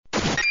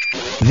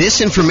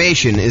This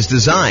information is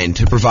designed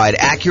to provide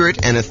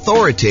accurate and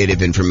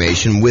authoritative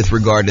information with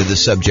regard to the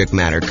subject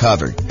matter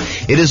covered.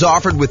 It is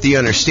offered with the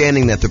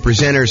understanding that the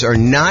presenters are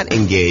not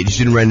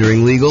engaged in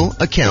rendering legal,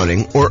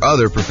 accounting, or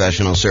other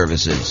professional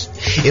services.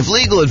 If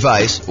legal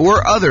advice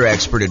or other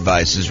expert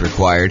advice is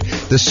required,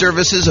 the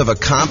services of a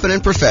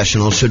competent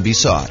professional should be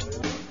sought.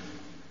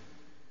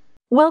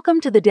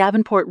 Welcome to the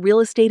Davenport Real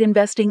Estate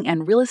Investing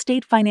and Real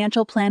Estate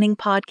Financial Planning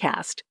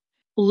Podcast.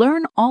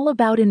 Learn all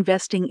about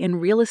investing in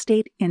real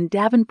estate in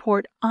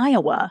Davenport,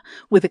 Iowa,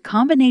 with a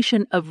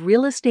combination of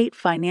real estate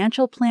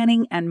financial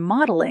planning and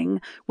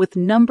modeling with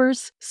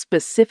numbers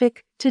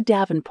specific to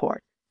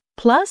Davenport.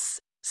 Plus,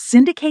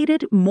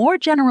 syndicated, more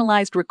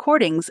generalized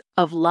recordings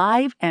of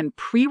live and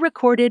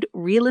pre-recorded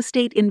real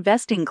estate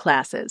investing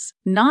classes,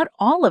 not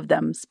all of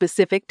them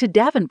specific to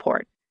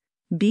Davenport.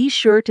 Be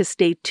sure to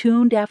stay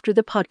tuned after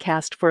the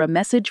podcast for a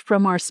message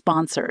from our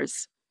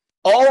sponsors.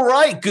 All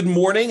right. Good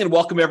morning and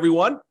welcome,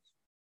 everyone.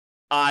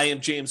 I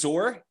am James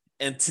Orr,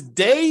 and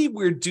today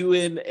we're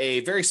doing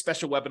a very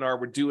special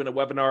webinar. We're doing a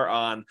webinar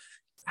on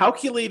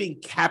calculating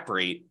cap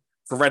rate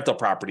for rental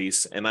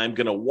properties, and I'm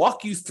going to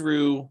walk you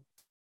through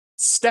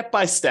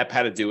step-by-step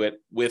how to do it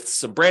with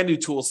some brand new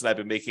tools that I've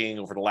been making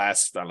over the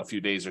last,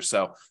 few days or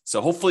so. So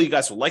hopefully you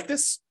guys will like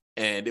this,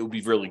 and it will be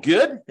really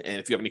good. And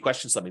if you have any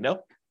questions, let me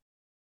know.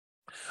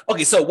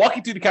 Okay, so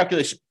walking through the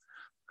calculation.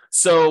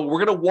 So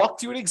we're going to walk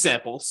through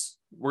examples.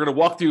 We're going to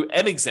walk through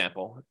an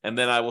example, and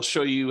then I will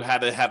show you how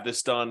to have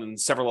this done in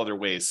several other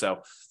ways.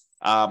 So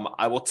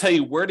I will tell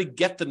you where to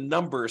get the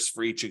numbers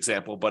for each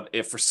example, but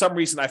if for some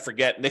reason I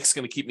forget, Nick's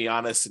going to keep me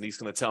honest, and he's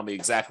going to tell me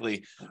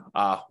exactly,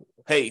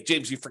 hey,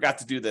 James, you forgot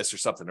to do this or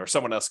something, or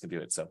someone else can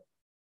do it. So.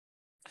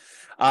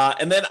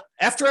 And then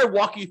after I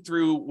walk you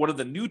through one of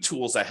the new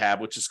tools I have,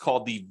 which is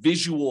called the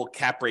Visual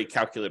Cap Rate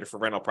Calculator for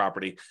rental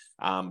property,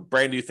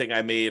 brand new thing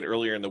I made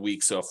earlier in the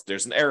week. So if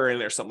there's an error in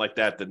there or something like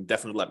that, then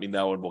definitely let me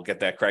know and we'll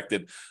get that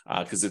corrected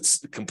because it's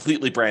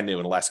completely brand new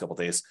in the last couple of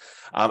days.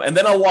 And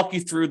then I'll walk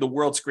you through the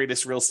world's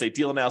greatest real estate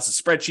deal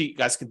analysis spreadsheet. You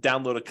guys can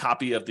download a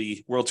copy of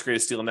the world's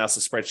greatest deal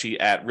analysis spreadsheet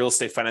at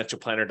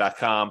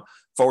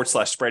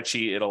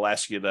realestatefinancialplanner.com/spreadsheet. It'll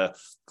ask you to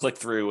click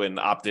through and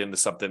opt into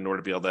something in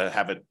order to be able to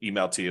have it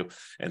emailed to you.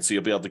 And so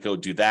you'll be able to go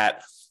do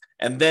that.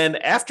 And then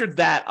after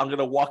that, I'm going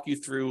to walk you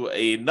through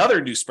another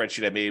new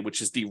spreadsheet I made,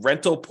 which is the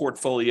rental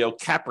portfolio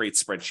cap rate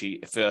spreadsheet.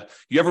 If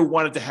you ever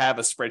wanted to have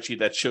a spreadsheet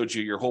that showed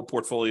you your whole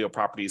portfolio of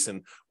properties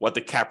and what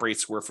the cap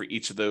rates were for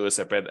each of those,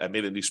 I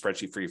made a new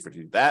spreadsheet for you to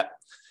do that.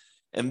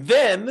 And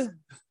then,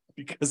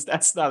 because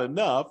that's not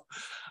enough,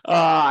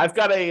 I've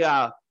got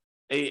a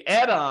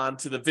add-on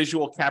to the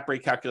Visual Cap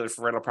Rate Calculator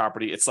for rental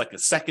property. It's like a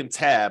second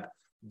tab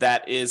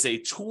that is a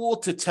tool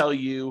to tell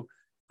you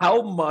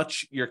how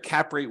much your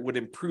cap rate would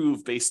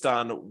improve based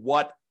on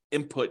what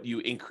input you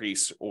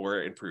increase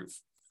or improve.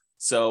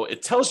 So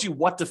it tells you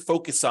what to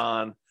focus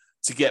on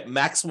to get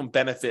maximum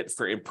benefit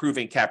for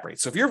improving cap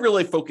rates. So if you're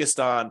really focused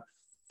on,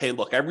 hey,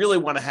 look, I really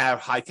want to have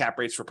high cap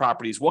rates for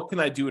properties, what can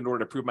I do in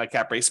order to improve my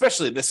cap rate,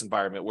 especially in this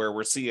environment where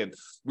we're seeing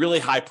really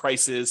high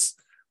prices,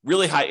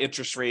 really high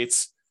interest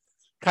rates,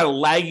 kind of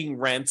lagging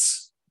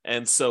rents.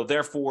 And so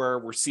therefore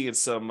we're seeing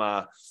some,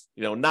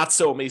 not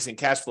so amazing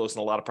cash flows in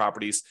a lot of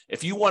properties.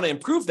 If you want to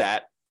improve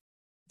that,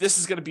 this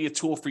is going to be a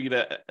tool for you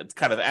to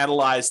kind of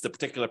analyze the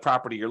particular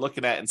property you're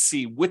looking at and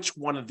see which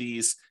one of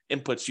these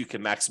inputs you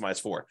can maximize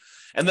for.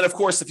 And then, of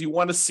course, if you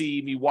want to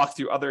see me walk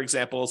through other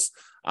examples,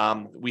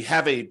 we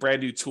have a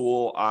brand new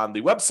tool on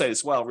the website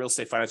as well,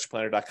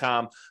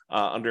 realestatefinancialplanner.com,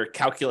 under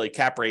Calculate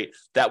Cap Rate,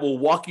 that will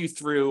walk you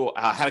through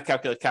how to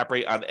calculate cap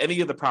rate on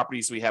any of the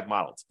properties we have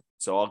modeled.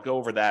 So I'll go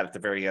over that at the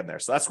very end there.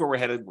 So that's where we're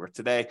headed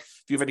today.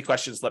 If you have any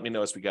questions, let me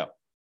know as we go.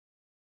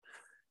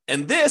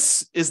 And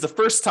this is the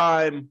first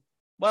time,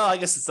 well, I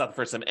guess it's not the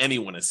first time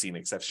anyone has seen it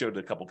because I've showed it to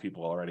a couple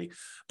people already.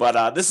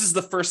 But this is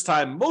the first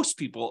time most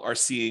people are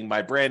seeing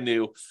my brand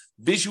new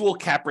Visual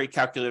Cap Rate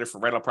Calculator for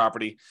rental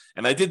property.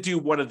 And I did do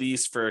one of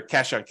these for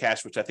cash on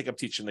cash, which I think I'm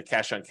teaching the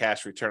cash on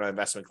cash return on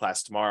investment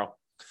class tomorrow.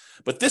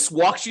 But this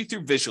walks you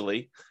through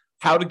visually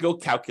how to go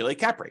calculate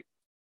cap rate.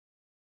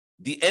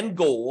 The end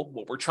goal,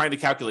 what we're trying to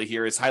calculate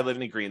here, is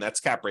highlighted in green. That's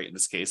cap rate in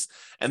this case.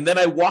 And then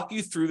I walk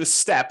you through the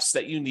steps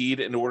that you need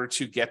in order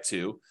to get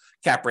to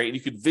cap rate. And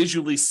you can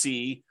visually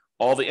see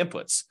all the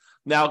inputs.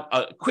 Now,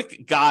 a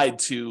quick guide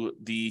to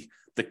the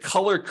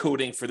color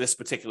coding for this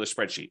particular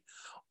spreadsheet.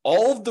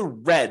 All of the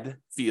red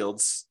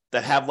fields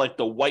that have like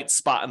the white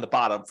spot on the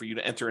bottom for you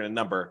to enter in a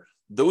number,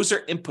 those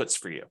are inputs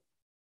for you.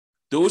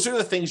 Those are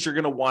the things you're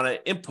going to want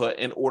to input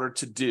in order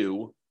to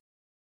do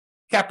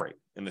cap rate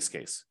in this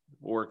case,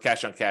 or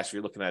cash on cash if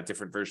you're looking at a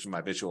different version of my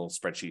visual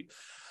spreadsheet.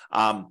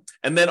 And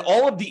then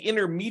all of the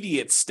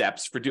intermediate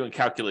steps for doing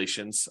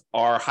calculations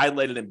are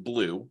highlighted in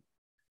blue.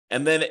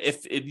 And then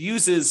if it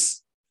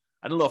uses,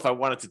 I don't know if I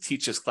wanted to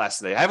teach this class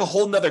today. I have a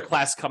whole nother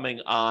class coming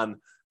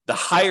on the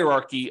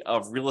hierarchy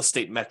of real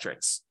estate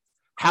metrics,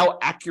 how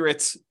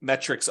accurate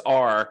metrics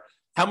are,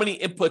 how many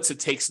inputs it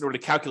takes in order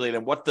to calculate,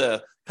 and what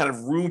the kind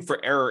of room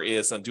for error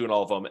is on doing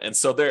all of them. And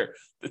so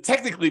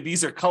technically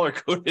these are color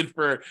coded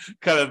for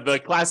kind of the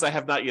class I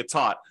have not yet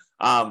taught.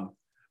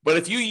 But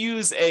if you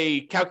use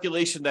a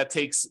calculation that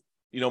takes,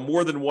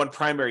 more than one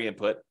primary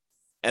input,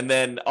 and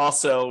then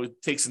also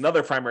takes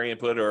another primary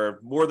input or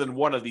more than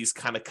one of these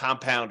kind of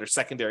compound or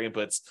secondary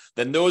inputs,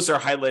 then those are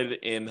highlighted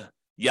in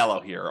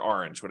yellow here, or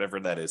orange, whatever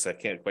that is. I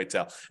can't quite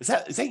tell. Is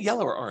that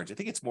yellow or orange? I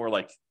think it's more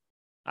like,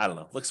 I don't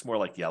know, looks more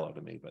like yellow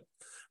to me, but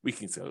we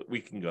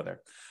can go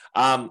there.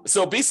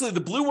 So basically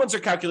the blue ones are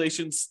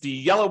calculations, the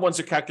yellow ones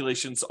are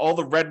calculations, all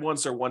the red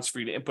ones are ones for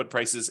you to input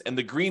prices, and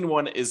the green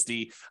one is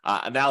the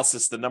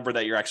analysis, the number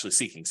that you're actually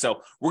seeking.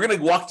 So we're going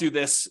to walk through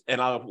this,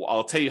 and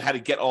I'll tell you how to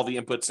get all the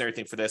inputs and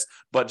everything for this,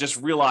 but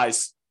just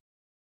realize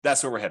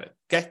that's where we're headed,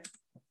 okay?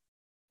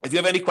 If you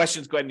have any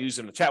questions, go ahead and use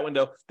them in the chat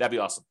window. That'd be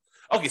awesome.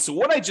 Okay, so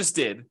what I just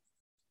did,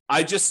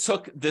 I just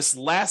took this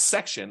last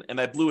section and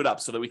I blew it up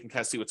so that we can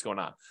kind of see what's going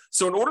on.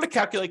 So in order to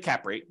calculate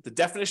cap rate, the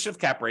definition of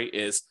cap rate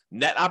is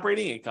net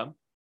operating income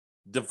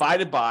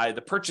divided by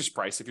the purchase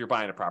price if you're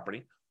buying a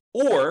property,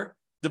 or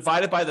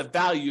divided by the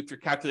value if you're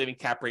calculating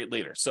cap rate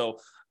later. So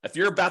if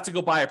you're about to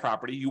go buy a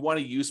property, you want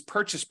to use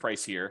purchase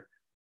price here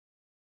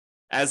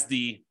as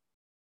the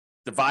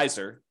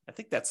divisor. I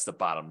think that's the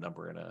bottom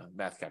number in a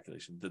math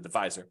calculation, the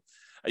divisor.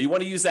 You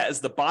want to use that as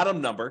the bottom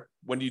number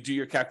when you do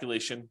your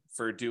calculation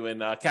for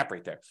doing cap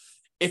rate there.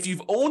 If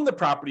you've owned the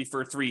property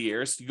for 3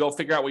 years, you go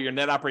figure out what your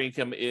net operating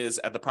income is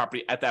at the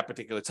property at that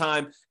particular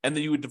time, and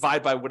then you would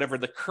divide by whatever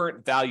the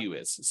current value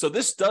is. So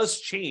this does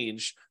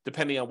change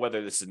depending on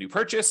whether this is a new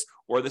purchase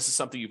or this is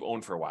something you've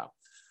owned for a while.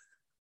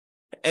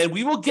 And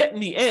we will get in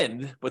the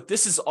end, but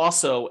this is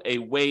also a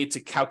way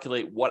to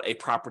calculate what a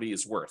property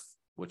is worth,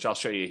 which I'll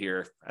show you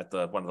here at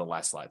one of the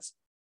last slides.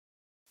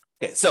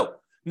 Okay, so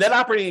net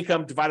operating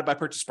income divided by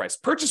purchase price.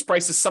 Purchase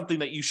price is something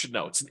that you should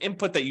know. It's an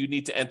input that you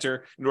need to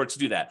enter in order to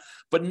do that.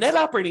 But net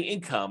operating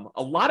income,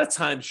 a lot of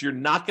times you're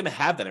not going to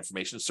have that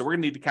information, so we're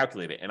going to need to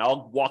calculate it. And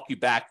I'll walk you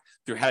back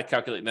through how to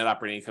calculate net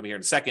operating income here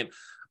in a second.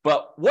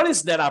 But what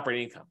is net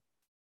operating income?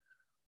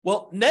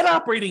 Well, net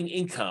operating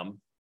income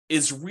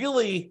is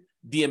really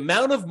the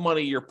amount of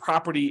money your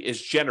property is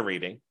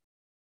generating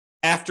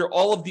after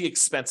all of the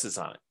expenses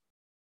on it,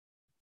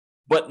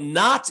 but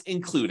not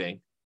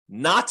including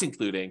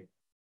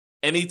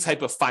any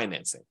type of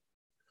financing.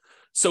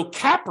 So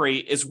cap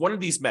rate is one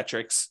of these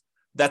metrics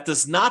that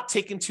does not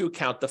take into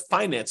account the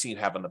financing you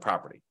have on the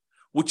property,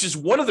 which is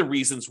one of the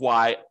reasons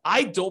why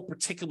I don't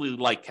particularly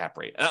like cap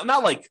rate. And I'm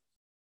not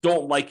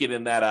don't like it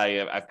in that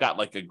I've got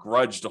like a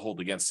grudge to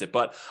hold against it,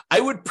 but I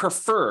would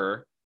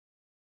prefer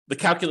the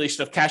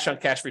calculation of cash on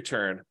cash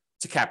return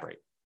to cap rate.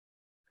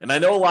 And I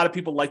know a lot of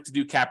people like to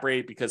do cap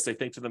rate because they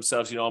think to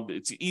themselves,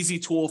 it's an easy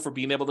tool for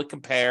being able to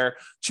compare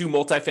two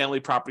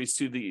multifamily properties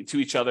to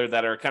each other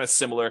that are kind of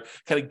similar,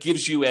 kind of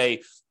gives you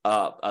a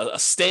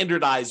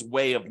standardized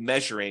way of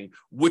measuring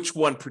which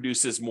one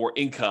produces more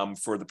income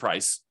for the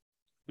price,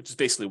 which is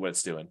basically what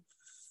it's doing.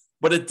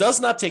 But it does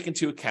not take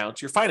into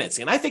account your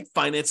financing. And I think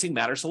financing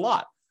matters a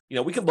lot.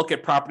 We can look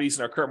at properties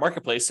in our current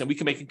marketplace and we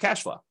can make them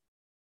cash flow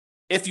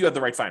if you have the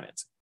right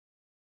financing,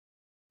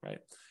 right?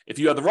 If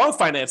you have the wrong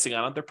financing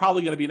on it, they're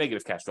probably going to be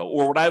negative cash flow,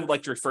 or what I would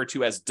like to refer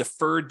to as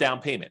deferred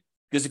down payment.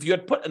 Because if you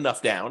had put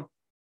enough down,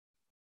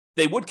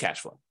 they would cash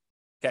flow.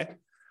 Okay.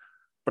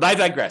 But I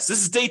digress.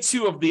 This is day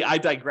 2 of the I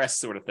digress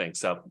sort of thing.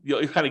 So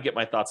you'll kind of get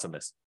my thoughts on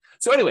this.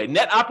 So anyway,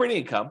 net operating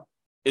income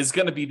is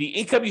going to be the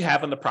income you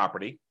have on the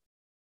property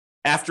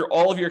after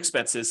all of your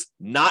expenses,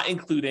 not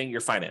including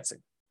your financing.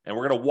 And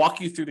we're going to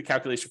walk you through the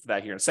calculation for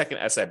that here in a second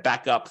as I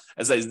back up,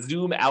 as I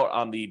zoom out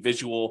on the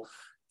visual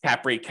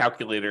cap rate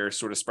calculator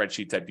sort of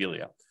spreadsheet type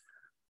dealio.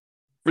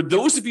 For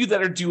those of you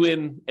that are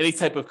doing any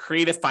type of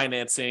creative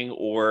financing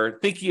or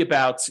thinking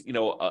about,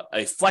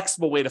 a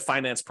flexible way to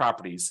finance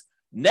properties,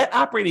 net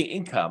operating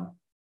income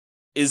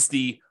is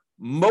the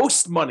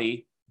most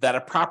money that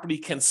a property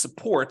can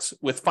support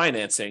with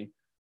financing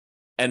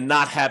and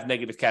not have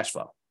negative cash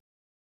flow.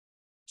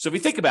 So if you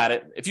think about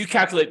it, if you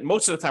calculate,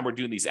 most of the time we're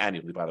doing these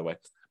annually, by the way,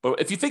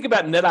 but if you think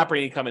about net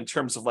operating income in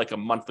terms of like a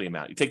monthly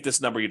amount, you take this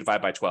number, you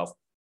divide by 12.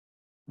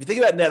 If you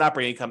think about net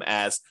operating income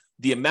as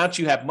the amount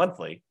you have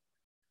monthly,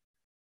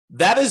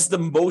 that is the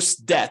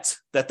most debt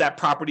that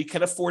property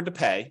can afford to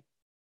pay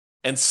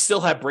and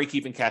still have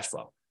break-even cash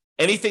flow.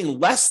 Anything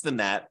less than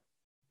that,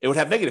 it would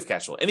have negative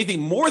cash flow. Anything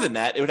more than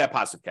that, it would have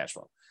positive cash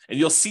flow. And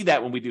you'll see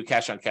that when we do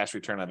cash on cash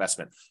return on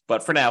investment.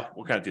 But for now,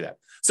 we're going to do that.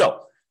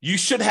 So you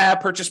should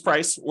have purchase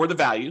price or the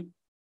value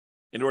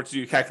in order to do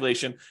your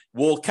calculation.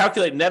 We'll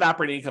calculate net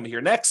operating income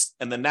here next,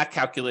 and then that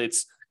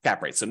calculates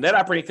cap rate. So net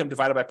operating income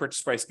divided by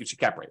purchase price gives you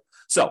cap rate.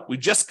 So we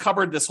just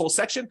covered this whole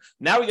section.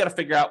 Now we got to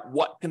figure out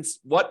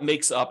what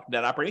makes up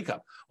net operating income.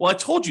 Well, I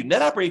told you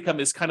net operating income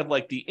is kind of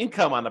like the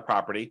income on the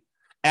property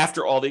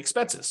after all the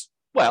expenses.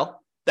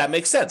 Well, that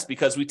makes sense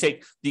because we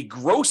take the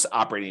gross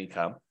operating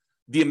income,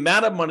 the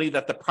amount of money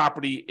that the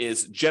property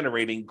is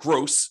generating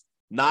gross,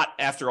 not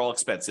after all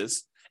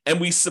expenses, and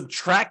we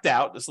subtract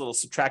out this little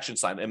subtraction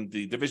sign, and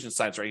the division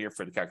sign's right here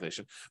for the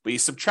calculation, but you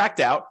subtract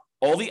out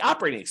all the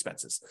operating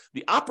expenses.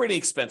 The operating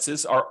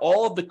expenses are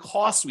all of the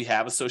costs we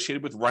have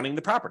associated with running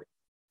the property,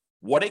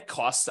 what it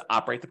costs to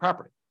operate the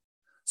property.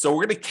 So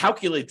we're going to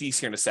calculate these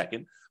here in a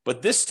second,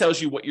 But this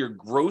tells you what your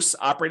gross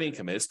operating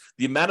income is,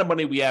 the amount of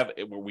money we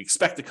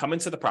expect to come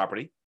into the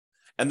property.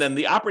 And then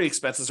the operating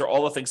expenses are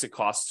all the things it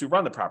costs to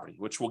run the property,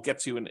 which we'll get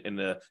to in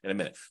a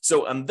minute.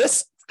 So on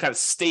this kind of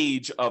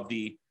stage of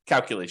the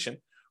calculation,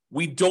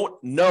 we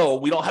don't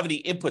have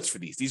any inputs for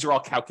these. These are all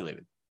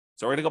calculated.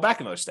 So we're going to go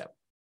back another step.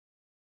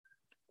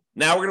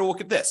 Now we're going to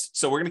look at this.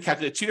 So we're going to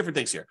calculate two different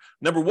things here.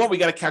 Number one, we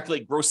got to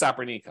calculate gross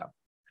operating income.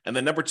 And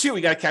then number two,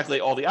 we got to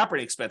calculate all the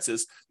operating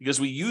expenses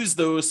because we use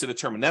those to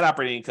determine net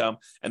operating income.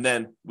 And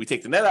then we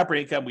take the net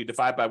operating income, we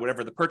divide by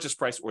whatever the purchase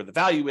price or the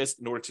value is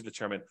in order to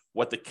determine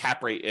what the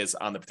cap rate is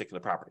on the particular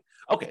property.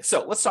 Okay,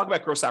 so let's talk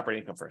about gross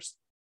operating income first.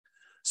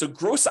 So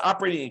gross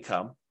operating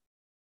income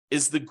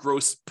is the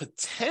gross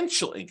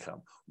potential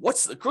income.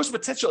 What's the gross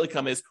potential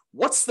income is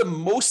what's the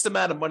most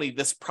amount of money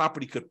this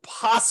property could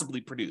possibly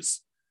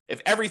produce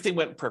if everything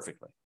went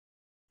perfectly.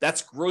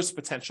 That's gross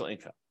potential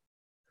income.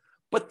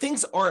 But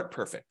things aren't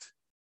perfect.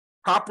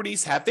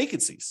 Properties have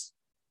vacancies.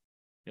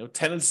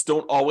 Tenants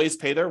don't always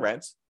pay their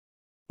rent,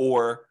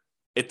 or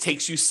it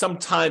takes you some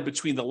time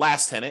between the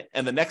last tenant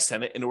and the next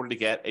tenant in order to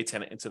get a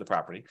tenant into the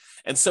property.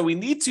 And so we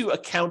need to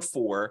account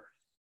for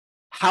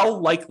how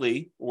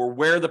likely or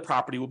where the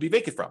property will be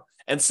vacant from.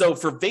 And so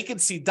for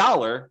vacancy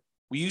dollar,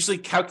 we usually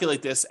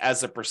calculate this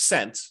as a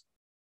percent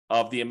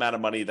of the amount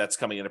of money that's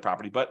coming into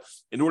property. But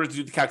in order to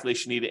do the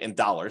calculation, you need it in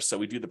dollars. So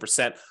we do the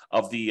percent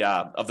of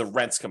the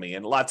rents coming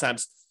in. A lot of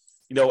times,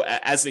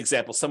 as an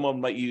example,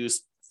 someone might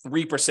use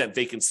 3%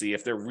 vacancy.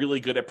 If they're really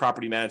good at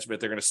property management,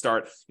 they're going to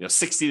start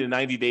 60 to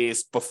 90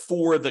 days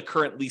before the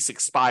current lease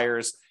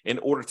expires in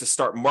order to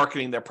start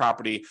marketing their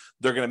property.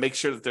 They're going to make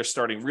sure that they're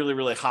starting really,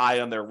 really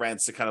high on their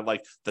rents to kind of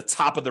like the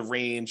top of the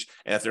range.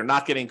 And if they're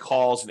not getting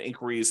calls and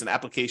inquiries and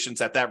applications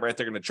at that rent,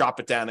 they're going to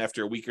drop it down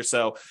after a week or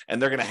so. And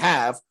they're going to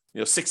have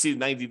 60 to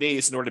 90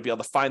 days in order to be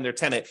able to find their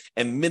tenant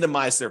and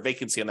minimize their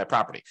vacancy on that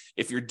property.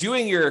 If you're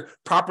doing your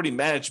property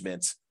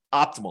management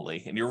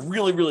optimally and you're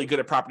really, really good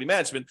at property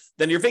management,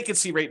 then your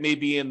vacancy rate may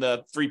be in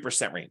the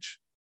 3% range.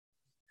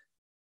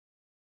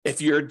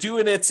 If you're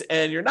doing it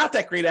and you're not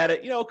that great at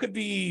it, it could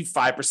be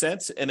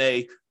 5%. In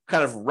a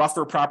kind of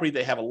rougher property,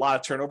 they have a lot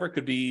of turnover. It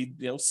could be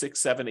 6,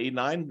 7, 8,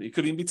 9. It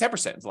could even be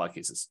 10% in a lot of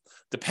cases.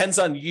 Depends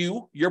on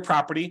your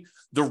property,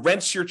 the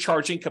rents you're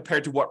charging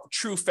compared to what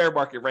true fair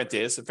market rent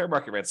is. And fair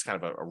market rent is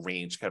kind of a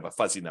range, kind of a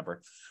fuzzy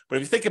number. But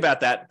if you think about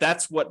that,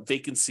 that's what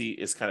vacancy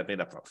is kind of made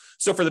up from.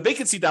 So for the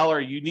vacancy dollar,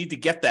 you need to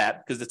get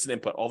that because it's an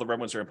input. All the red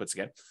ones are inputs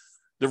again.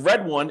 The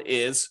red one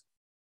is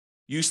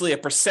usually a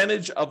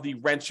percentage of the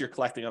rent you're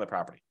collecting on the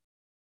property.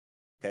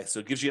 Okay,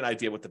 so it gives you an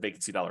idea what the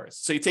vacancy dollar is.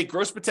 So you take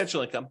gross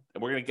potential income,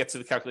 and we're going to get to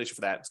the calculation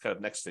for that. It's kind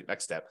of next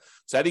step.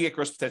 So how do you get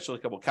gross potential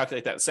income? We'll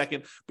calculate that in a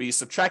second, but you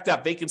subtract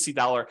that vacancy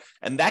dollar,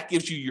 and that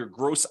gives you your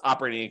gross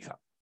operating income.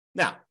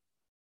 Now,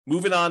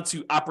 moving on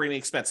to operating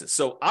expenses.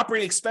 So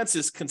operating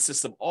expenses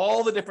consist of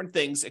all the different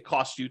things it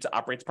costs you to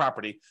operate the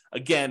property.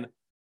 Again,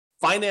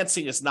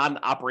 financing is not an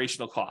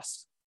operational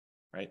cost,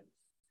 right?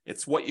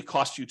 It's what it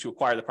costs you to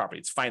acquire the property.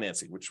 It's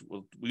financing, which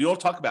we don't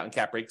talk about in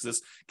cap rate because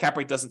this cap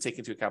rate doesn't take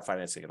into account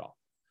financing at all.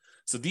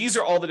 So these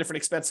are all the different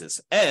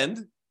expenses,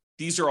 and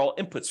these are all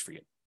inputs for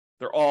you.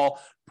 They're all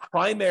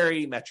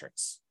primary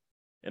metrics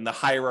in the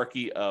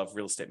hierarchy of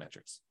real estate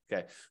metrics.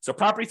 Okay, so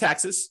property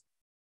taxes.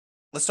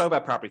 Let's talk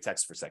about property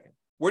taxes for a second.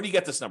 Where do you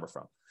get this number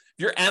from?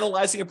 If you're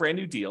analyzing a brand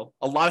new deal,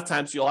 a lot of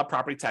times you'll have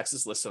property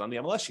taxes listed on the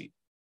MLS sheet.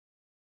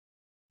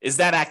 Is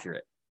that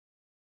accurate?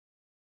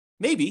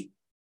 Maybe.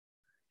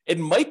 It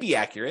might be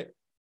accurate.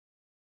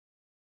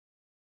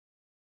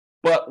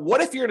 But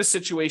what if you're in a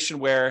situation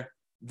where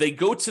they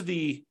go to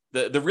the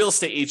real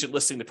estate agent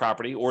listing the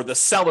property, or the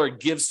seller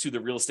gives to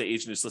the real estate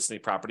agent who's listing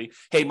the property,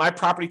 hey, my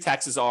property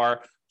taxes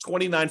are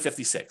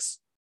 $29.56.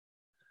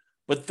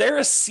 But they're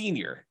a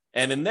senior,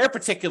 and in their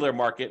particular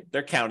market,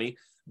 their county,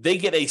 they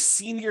get a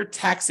senior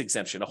tax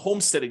exemption, a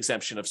homestead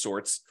exemption of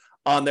sorts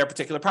on their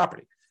particular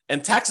property.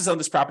 And taxes on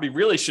this property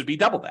really should be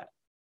double that,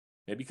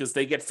 okay, because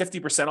they get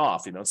 50%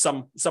 off. In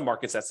some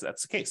markets, that's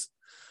the case.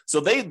 So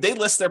they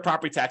list their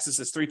property taxes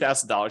as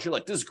 $3,000. You're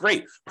like, this is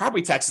great.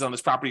 Property taxes on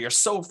this property are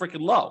so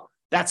freaking low.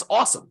 That's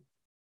awesome.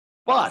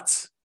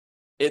 But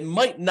it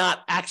might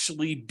not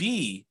actually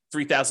be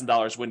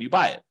 $3,000 when you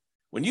buy it.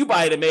 When you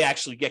buy it, it may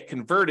actually get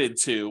converted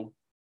to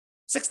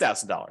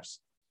 $6,000.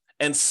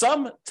 And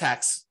some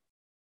tax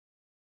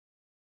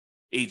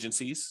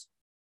agencies,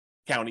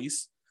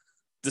 counties,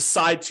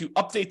 decide to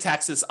update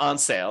taxes on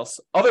sales.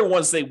 Other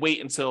ones, they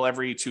wait until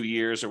every 2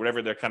 years or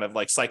whatever their kind of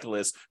like cycle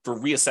is for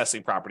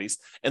reassessing properties.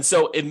 And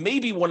so it may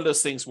be one of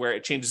those things where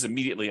it changes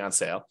immediately on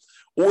sale,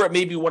 or it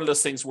may be one of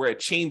those things where it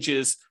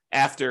changes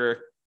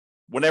after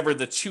whenever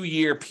the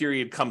 2-year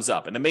period comes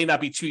up. And it may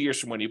not be 2 years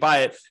from when you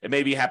buy it. It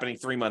may be happening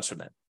 3 months from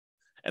then.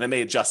 And it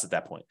may adjust at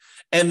that point.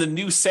 And the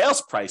new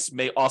sales price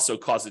may also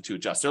cause it to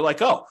adjust. They're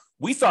like, oh,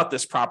 we thought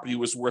this property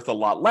was worth a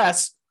lot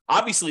less.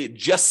 Obviously, it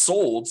just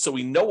sold, so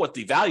we know what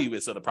the value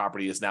is of the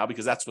property is now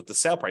because that's what the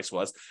sale price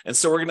was. And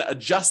so we're going to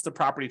adjust the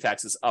property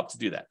taxes up to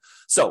do that.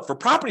 So for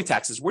property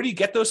taxes, where do you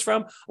get those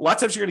from? A lot of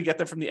times you're going to get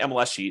them from the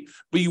MLS sheet,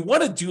 but you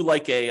want to do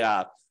like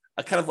a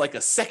kind of like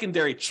a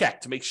secondary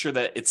check to make sure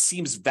that it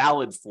seems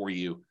valid for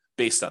you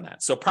based on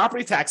that. So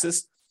property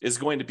taxes is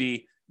going to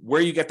be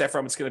where you get that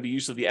from. It's going to be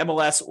usually the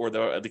MLS or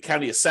the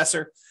county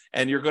assessor,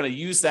 and you're going to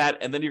use that,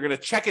 and then you're going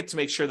to check it to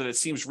make sure that it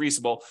seems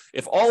reasonable.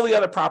 If all the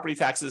other property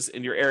taxes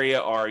in your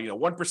area are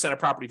 1% of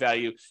property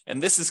value,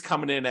 and this is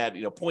coming in at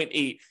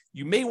 0.8,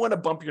 you may want to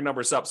bump your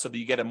numbers up so that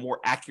you get a more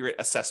accurate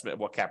assessment of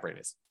what cap rate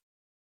is.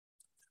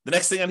 The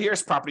next thing on here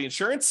is property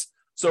insurance.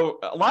 So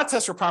a lot of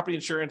tests for property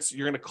insurance,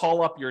 you're going to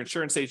call up your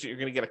insurance agent. You're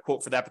going to get a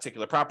quote for that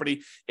particular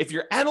property. If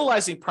you're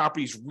analyzing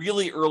properties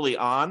really early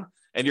on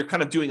and you're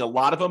kind of doing a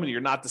lot of them and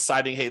you're not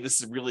deciding, hey,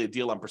 this is really a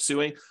deal I'm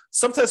pursuing,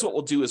 sometimes what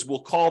we'll do is we'll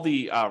call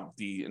the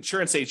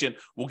insurance agent.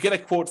 We'll get a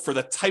quote for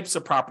the types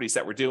of properties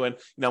that we're doing.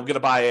 I'm going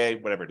to buy a,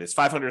 whatever it is,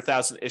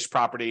 500,000-ish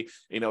property.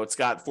 It's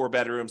got 4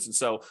 bedrooms. And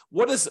so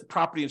what is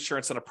property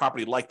insurance on a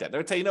property like that?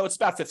 They'll tell you, it's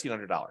about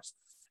 $1,500.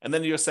 And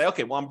then you'll say,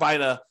 okay, well,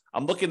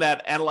 I'm looking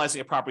at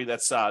analyzing a property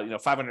that's,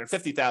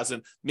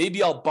 550,000.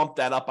 Maybe I'll bump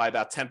that up by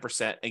about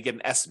 10% and get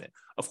an estimate.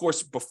 Of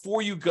course,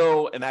 before you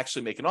go and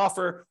actually make an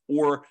offer,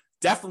 or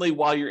definitely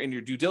while you're in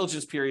your due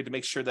diligence period to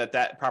make sure that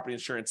that property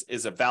insurance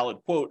is a valid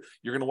quote,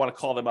 you're going to want to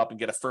call them up and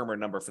get a firmer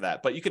number for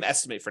that. But you can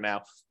estimate for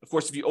now. Of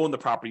course, if you own the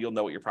property, you'll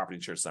know what your property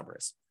insurance number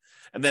is.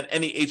 And then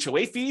any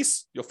HOA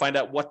fees, you'll find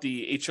out what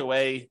the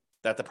HOA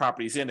that the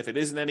property is in, if it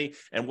isn't any,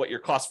 and what your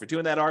costs for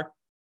doing that are.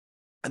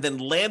 And then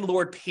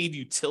landlord paid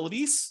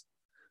utilities.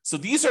 So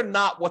these are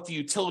not what the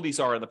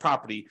utilities are in the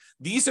property.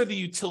 These are the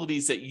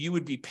utilities that you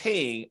would be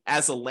paying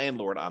as a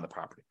landlord on the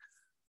property.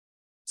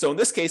 So in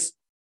this case,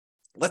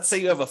 let's say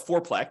you have a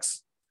fourplex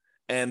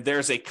and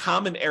there's a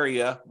common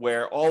area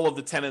where all of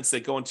the tenants,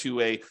 they go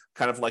into a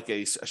kind of like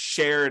a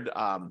shared,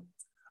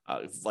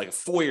 like a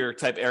foyer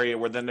type area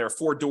where then there are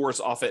 4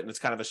 doors off it and it's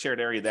kind of a shared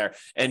area there.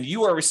 And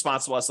you are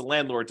responsible as a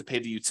landlord to pay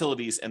the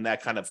utilities in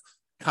that kind of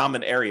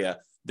common area.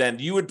 Then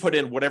you would put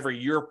in whatever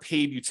your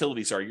paid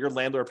utilities are, your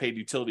landlord paid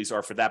utilities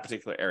are for that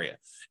particular area.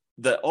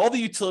 All the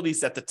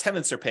utilities that the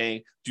tenants are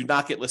paying do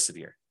not get listed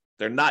here.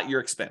 They're not your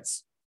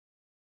expense.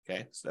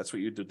 Okay, so that's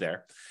what you do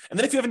there. And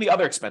then if you have any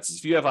other expenses,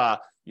 if you have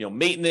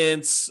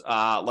maintenance,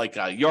 like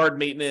yard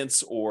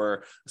maintenance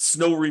or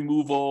snow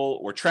removal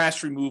or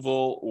trash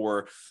removal,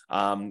 or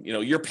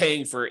you're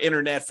paying for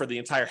internet for the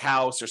entire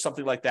house or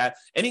something like that,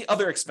 any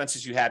other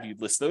expenses you have, you'd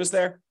list those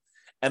there.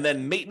 And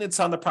then maintenance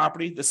on the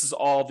property. This is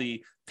all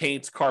the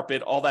paint,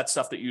 carpet, all that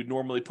stuff that you'd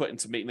normally put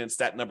into maintenance.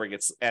 That number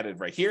gets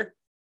added right here.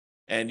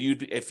 And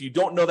if you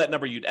don't know that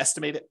number, you'd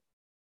estimate it.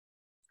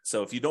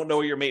 So if you don't know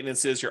what your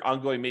maintenance is, your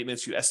ongoing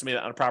maintenance, you estimate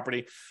it on a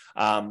property.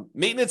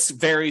 Maintenance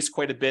varies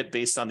quite a bit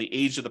based on the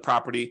age of the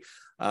property,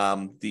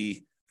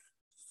 the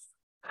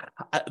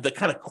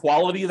kind of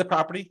quality of the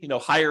property.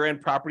 Higher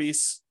end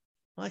properties.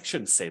 Well, I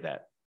shouldn't say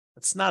that.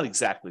 That's not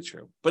exactly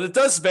true, but it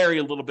does vary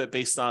a little bit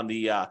based on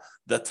the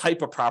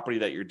type of property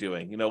that you're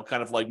doing.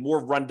 Kind of like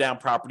more rundown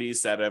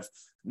properties that have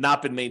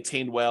not been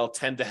maintained well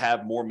tend to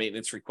have more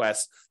maintenance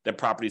requests than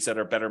properties that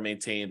are better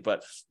maintained.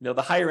 But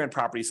the higher end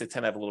properties, they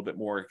tend to have a little bit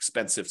more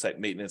expensive type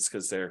maintenance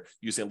because they're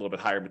using a little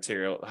bit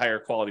higher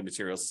quality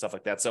materials and stuff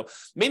like that. So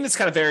maintenance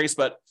kind of varies,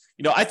 but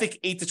I think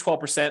 8 to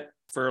 12%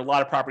 for a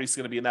lot of properties is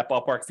going to be in that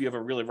ballpark. If you have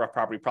a really rough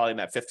property, probably in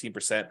that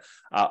 15%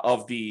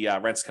 of the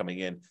rents coming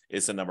in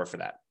is the number for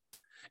that.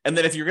 And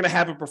then if you're going to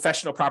have a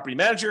professional property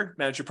manager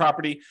manage your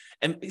property,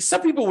 and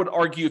some people would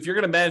argue if you're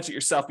going to manage it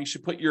yourself, you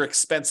should put your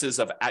expenses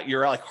of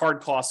your like hard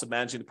costs of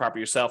managing the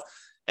property yourself.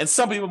 And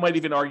some people might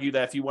even argue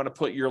that if you want to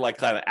put your like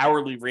kind of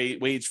hourly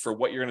wage for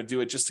what you're going to do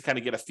it, just to kind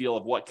of get a feel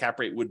of what cap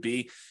rate would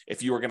be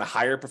if you were going to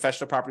hire a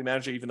professional property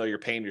manager, even though you're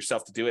paying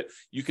yourself to do it,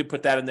 you could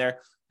put that in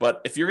there.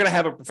 But if you're going to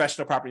have a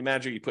professional property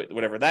manager, you put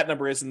whatever that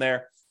number is in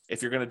there.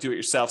 If you're going to do it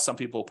yourself, some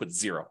people will put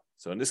 0.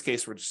 So in this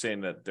case, we're just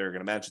saying that they're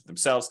going to manage it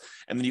themselves.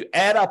 And then you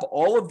add up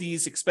all of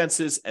these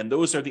expenses, and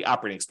those are the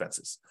operating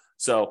expenses.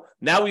 So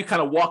now we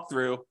kind of walk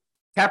through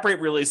cap rate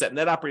really is that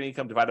net operating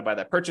income divided by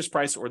that purchase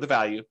price or the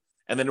value.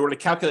 And then in order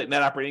to calculate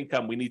net operating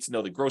income, we need to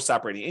know the gross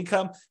operating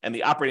income and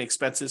the operating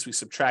expenses. We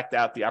subtract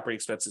out the operating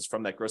expenses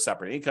from that gross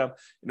operating income.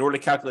 In order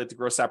to calculate the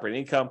gross operating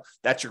income,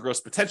 that's your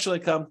gross potential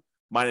income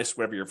minus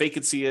whatever your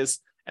vacancy is.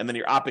 And then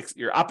your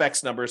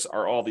OPEX numbers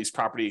are all these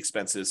property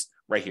expenses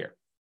right here.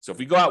 So if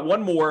we go out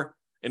one more,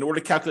 in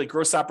order to calculate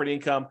gross operating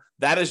income,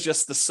 that is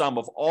just the sum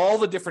of all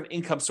the different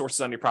income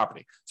sources on your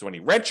property. So any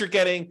rent you're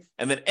getting,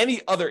 and then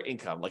any other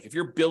income, like if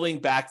you're billing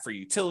back for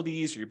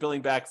utilities, or you're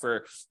billing back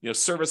for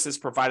services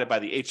provided by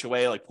the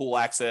HOA, like pool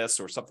access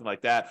or something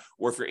like that,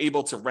 or if you're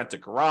able to rent a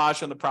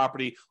garage on the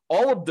property,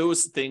 all of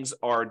those things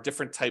are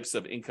different types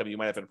of income you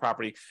might have in a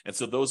property. And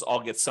so those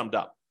all get summed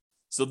up.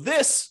 So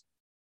this,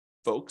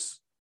 folks,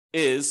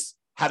 is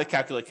how to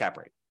calculate cap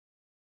rate.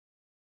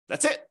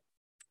 That's it.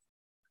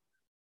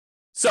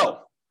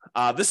 So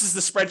this is the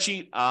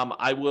spreadsheet.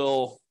 I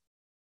will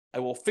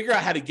figure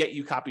out how to get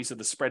you copies of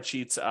the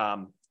spreadsheets.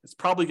 It's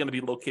probably going to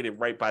be located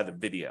right by the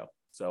video.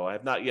 So I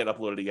have not yet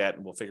uploaded it yet,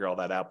 and we'll figure all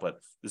that out, but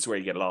this is where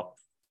you get it all.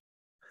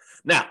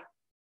 Now,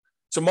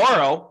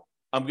 tomorrow,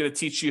 I'm going to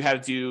teach you how to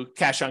do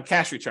cash on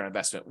cash return on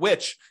investment,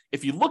 which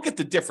if you look at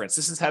the difference,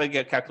 this is how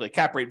to calculate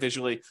cap rate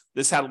visually.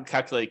 This is how to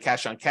calculate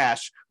cash on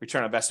cash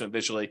return on investment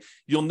visually.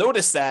 You'll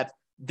notice that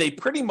they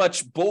pretty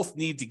much both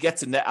need to get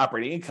to net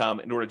operating income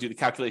in order to do the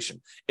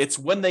calculation. It's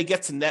when they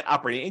get to net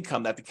operating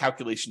income that the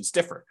calculations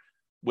differ.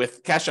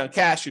 With cash on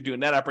cash, you're doing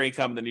net operating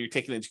income, and then you're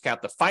taking into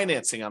account the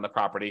financing on the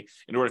property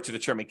in order to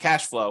determine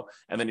cash flow,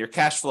 and then your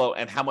cash flow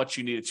and how much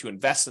you needed to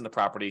invest in the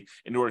property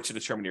in order to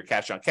determine your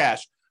cash on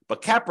cash.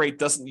 But cap rate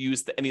doesn't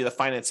use any of the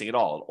financing at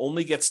all. It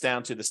only gets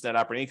down to this net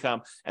operating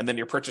income and then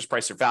your purchase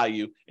price or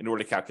value in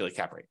order to calculate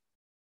cap rate.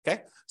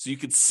 Okay, so you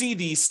can see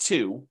these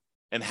two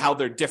and how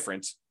they're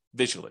different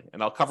visually,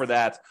 and I'll cover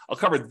that. I'll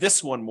cover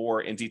this one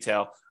more in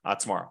detail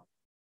tomorrow.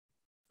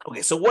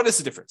 Okay, so what is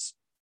the difference?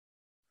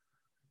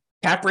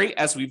 Cap rate,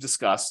 as we've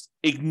discussed,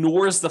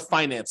 ignores the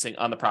financing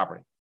on the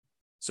property.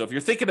 So if you're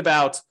thinking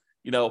about,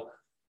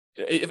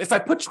 if I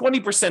put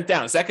 20%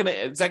 down, is that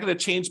gonna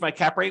change my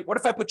cap rate? What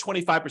if I put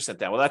 25%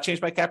 down? Will that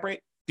change my cap rate?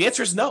 The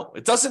answer is no.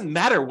 It doesn't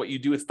matter what you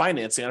do with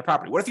financing on a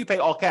property. What if you pay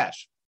all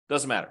cash?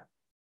 Doesn't matter.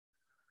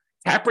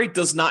 Cap rate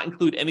does not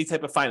include any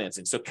type of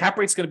financing. So cap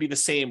rate's going to be the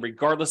same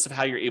regardless of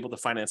how you're able to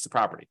finance the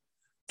property.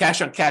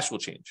 Cash on cash will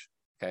change.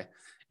 Okay.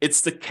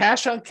 It's the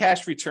cash on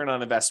cash return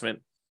on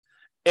investment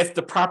if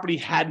the property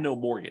had no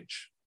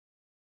mortgage,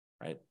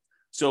 right?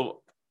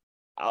 So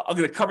I'm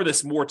going to cover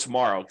this more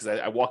tomorrow because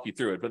I walk you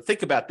through it. But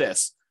think about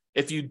this.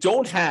 If you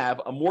don't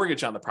have a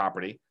mortgage on the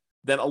property,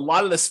 then a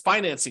lot of this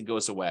financing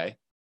goes away.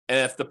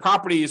 And if the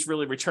property is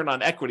really return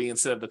on equity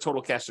instead of the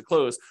total cash to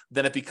close,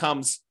 then it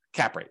becomes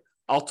cap rate.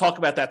 I'll talk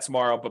about that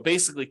tomorrow. But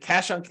basically,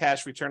 cash on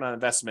cash return on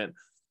investment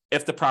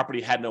if the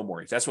property had no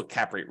mortgage. That's what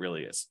cap rate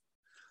really is.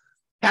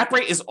 Cap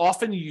rate is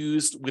often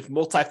used with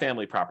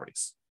multifamily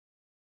properties.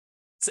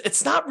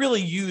 It's not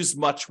really used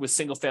much with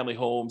single-family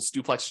homes,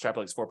 duplexes,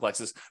 triplexes,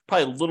 fourplexes.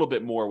 Probably a little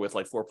bit more with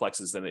like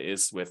fourplexes than it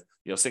is with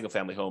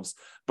single-family homes.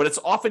 But it's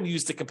often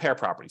used to compare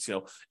properties.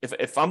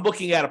 If I'm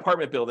looking at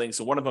apartment buildings,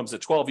 and one of them's a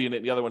 12-unit,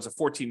 and the other one's a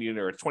 14-unit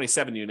or a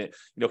 27-unit,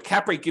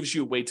 cap rate gives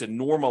you a way to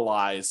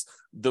normalize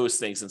those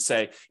things and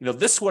say,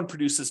 this one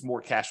produces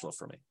more cash flow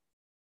for me.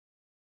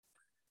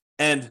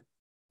 And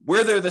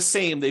where they're the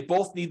same, they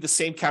both need the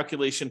same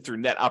calculation through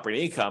net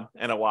operating income,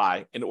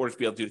 NOI, in order to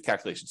be able to do the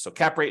calculation. So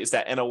cap rate is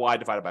that NOI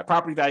divided by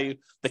property value.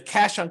 The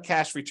cash on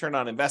cash return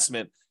on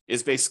investment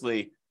is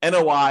basically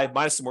NOI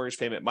minus the mortgage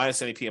payment,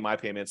 minus any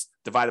PMI payments,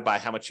 divided by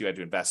how much you had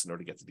to invest in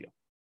order to get the deal.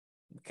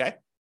 Okay?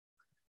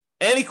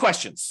 Any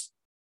questions?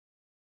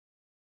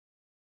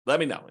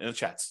 Let me know in the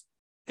chats.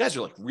 You guys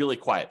are like really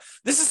quiet.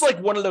 This is like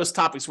one of those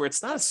topics where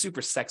it's not a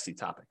super sexy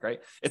topic,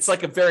 right? It's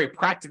like a very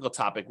practical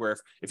topic where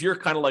if you're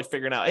kind of like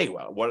figuring out, hey,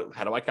 well,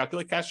 how do I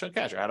calculate cash on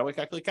cash, or how do I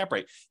calculate cap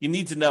rate? You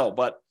need to know.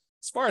 But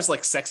as far as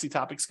like sexy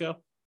topics go,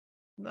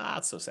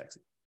 not so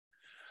sexy.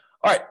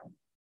 All right.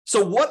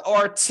 So what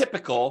are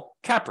typical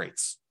cap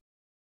rates?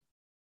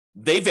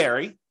 They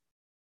vary.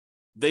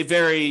 They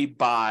vary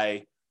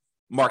by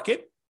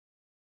market.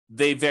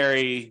 They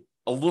vary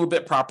a little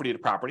bit property to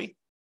property,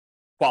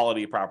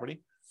 quality of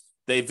property.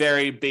 They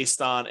vary based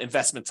on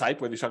investment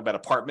type, whether you're talking about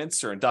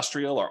apartments or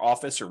industrial or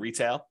office or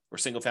retail or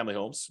single family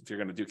homes, if you're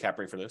going to do cap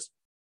rate for this.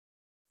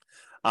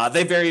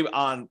 They vary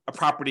on a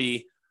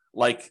property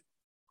like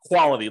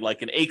quality,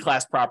 like an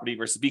A-class property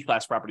versus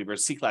B-class property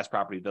versus C-class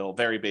property. They'll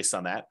vary based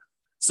on that.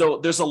 So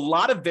there's a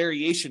lot of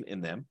variation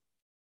in them.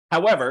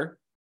 However,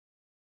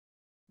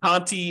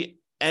 Conti,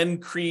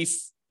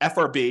 NCREIF,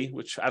 FRB,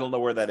 which I don't know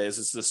where that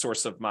is the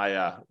source of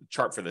my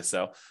chart for this,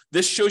 though.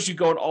 This shows you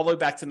going all the way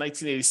back to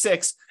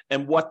 1986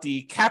 and what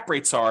the cap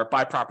rates are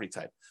by property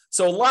type.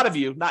 So a lot of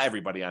you, not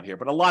everybody on here,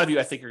 but a lot of you,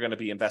 I think, are going to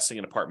be investing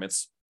in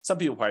apartments. Some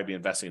people probably be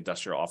investing in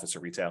industrial, office,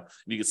 or retail. And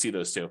you can see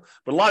those too.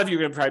 But a lot of you are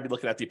going to probably be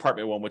looking at the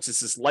apartment one, which is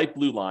this light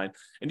blue line.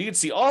 And you can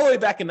see all the way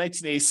back in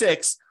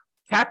 1986,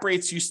 cap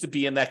rates used to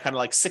be in that kind of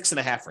like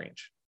 6.5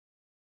 range.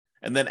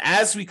 And then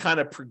as we kind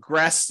of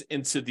progressed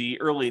into the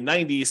early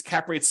 90s,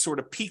 cap rates sort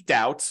of peaked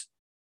out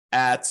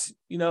at,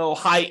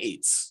 high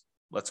 8s,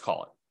 let's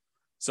call it.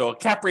 So a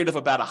cap rate of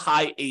about a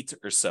high 8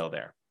 or so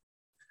there.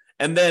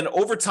 And then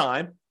over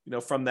time,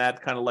 from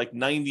that kind of like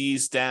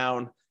 90s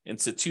down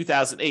into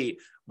 2008,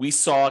 we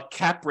saw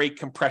cap rate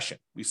compression.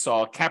 We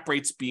saw cap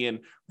rates being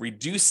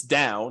reduced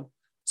down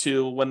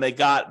to when they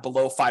got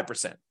below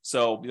 5%.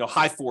 So,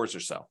 high 4s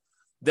or so.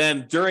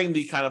 Then during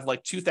the kind of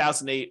like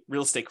 2008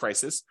 real estate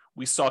crisis,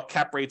 we saw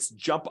cap rates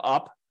jump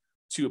up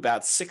to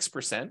about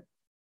 6%.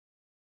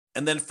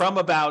 And then from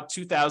about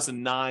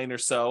 2009 or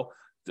so,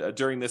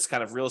 during this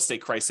kind of real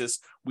estate crisis,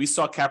 we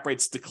saw cap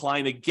rates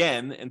decline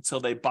again until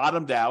they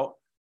bottomed out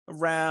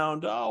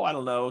around,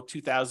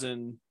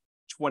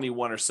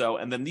 2021 or so.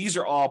 And then these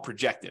are all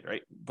projected,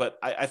 right? But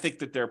I think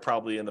that they're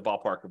probably in the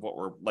ballpark of what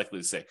we're likely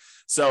to see.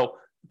 So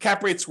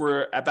cap rates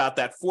were about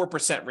that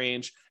 4%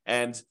 range.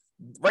 And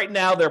right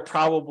now, they're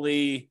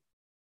probably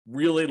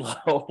really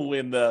low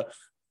in the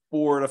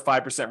 4 to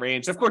 5%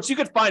 range. Of course, you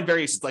could find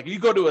variations. Like you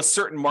go to a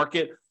certain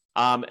market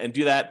and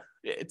do that.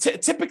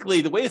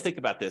 Typically, the way to think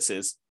about this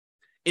is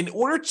in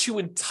order to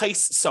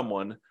entice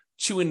someone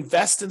to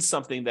invest in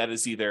something that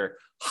is either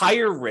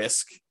higher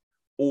risk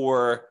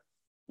or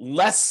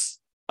less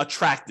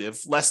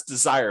attractive, less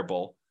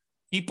desirable,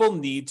 people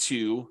need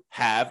to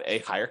have a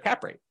higher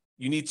cap rate.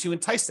 You need to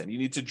entice them. You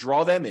need to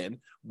draw them in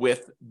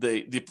with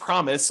the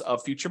promise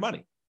of future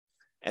money.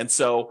 And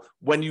so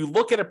when you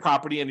look at a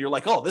property and you're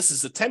like, oh, this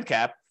is a 10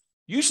 cap,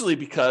 usually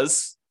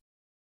because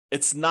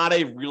it's not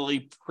a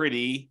really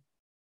pretty,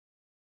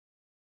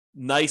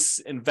 nice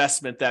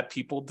investment that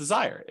people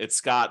desire.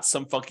 It's got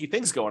some funky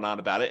things going on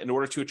about it in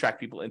order to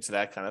attract people into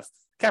that kind of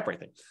cap rate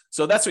thing.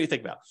 So that's what you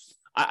think about.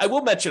 I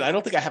will mention, I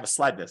don't think I have a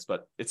slide this,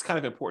 but it's kind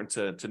of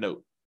important to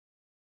note.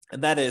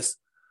 And that is,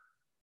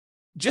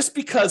 just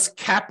because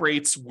cap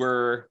rates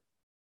were,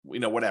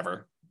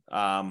 whatever,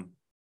 5%,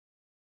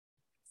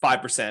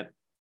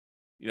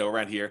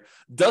 around here,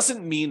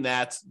 doesn't mean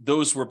that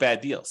those were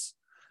bad deals,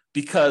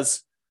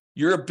 because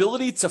your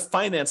ability to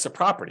finance a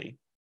property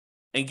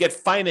and get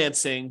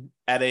financing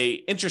at a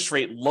interest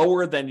rate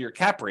lower than your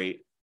cap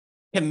rate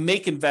can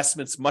make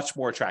investments much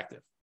more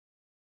attractive.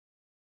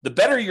 The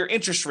better your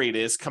interest rate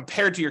is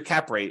compared to your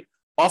cap rate,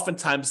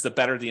 oftentimes the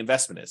better the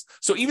investment is.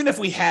 So even if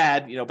we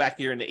had, back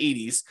here in the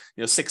 80s,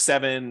 6,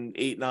 7,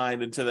 8,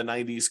 9 into the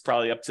 90s,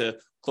 probably up to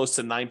close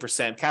to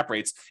 9% cap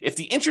rates, if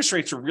the interest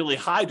rates were really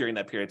high during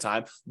that period of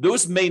time,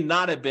 those may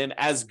not have been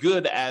as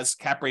good as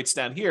cap rates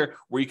down here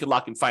where you could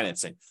lock in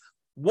financing.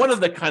 One of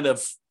the kind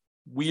of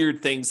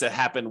weird things that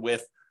happen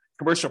with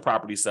commercial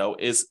properties, though,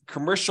 is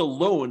commercial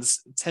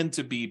loans tend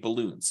to be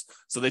balloons.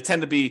 So they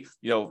tend to be,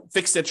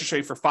 fixed interest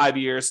rate for 5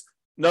 years,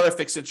 another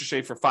fixed interest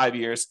rate for 5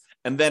 years,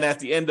 and then at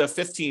the end of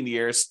 15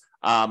 years,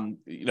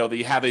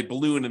 they have a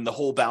balloon and the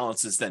whole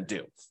balance is then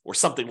due, or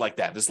something like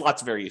that. There's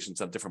lots of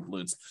variations on different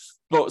balloons.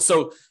 But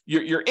so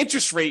your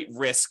interest rate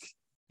risk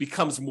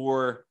becomes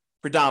more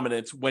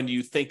predominant when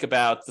you think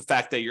about the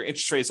fact that your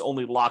interest rate is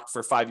only locked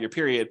for a 5-year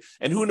period,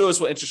 and who knows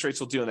what interest rates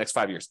will do in the next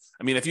 5 years.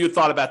 I mean, if you had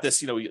thought about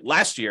this,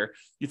 last year,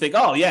 you think,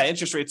 oh yeah,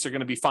 interest rates are going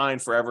to be fine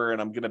forever, and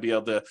I'm going to be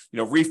able to,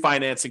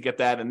 refinance and get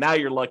that. And now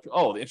you're like,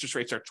 oh, the interest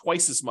rates are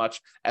twice as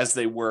much as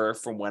they were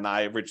from when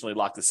I originally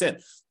locked this in.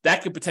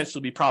 That could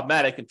potentially be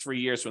problematic in 3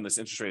 years when this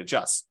interest rate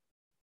adjusts.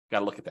 Got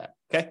to look at that.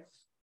 Okay,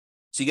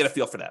 so you get a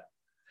feel for that.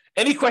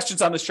 Any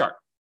questions on this chart?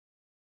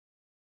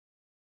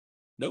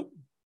 Nope.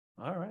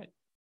 All right.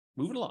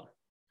 Moving along.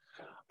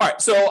 All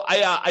right, so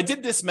I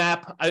did this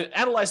map. I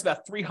analyzed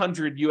about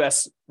 300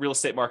 U.S. real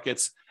estate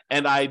markets,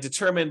 and I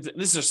determined,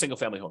 this is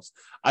single-family homes.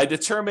 I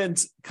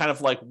determined kind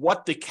of like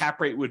what the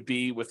cap rate would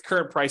be with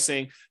current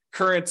pricing,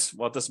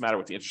 it doesn't matter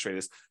what the interest rate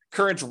is,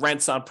 current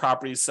rents on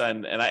properties,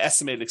 and I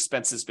estimated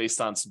expenses based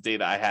on some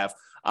data I have.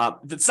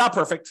 It's not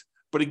perfect,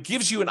 but it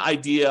gives you an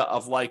idea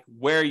of like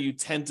where you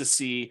tend to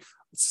see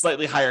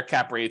slightly higher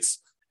cap rates.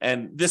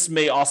 And this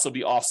may also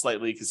be off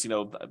slightly because,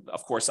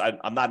 of course,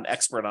 I'm not an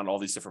expert on all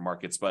these different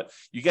markets, but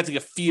you get to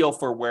get a feel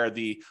for where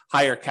the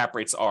higher cap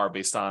rates are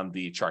based on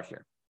the chart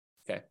here.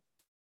 Okay.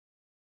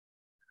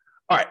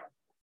 All right.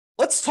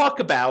 Let's talk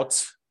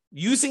about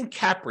using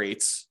cap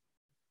rates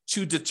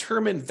to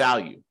determine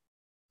value.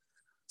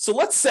 So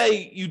let's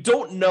say you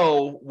don't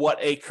know what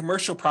a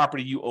commercial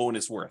property you own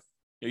is worth.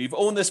 You've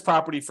owned this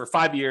property for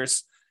 5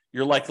 years.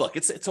 You're like, look,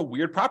 it's a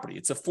weird property.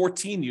 It's a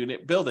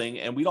 14-unit building,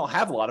 and we don't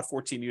have a lot of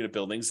 14-unit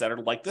buildings that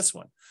are like this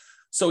one.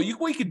 So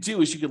what you could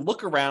do is you could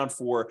look around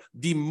for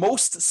the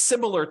most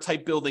similar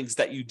type buildings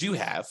that you do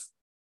have.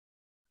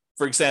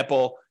 For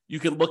example, you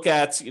could look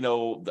at, a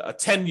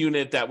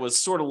 10-unit that was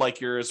sort of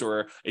like yours,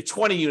 or a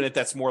 20-unit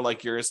that's more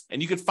like yours,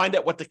 and you could find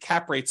out what the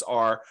cap rates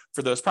are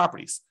for those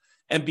properties.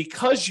 And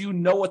because you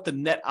know what the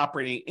net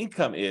operating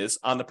income is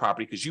on the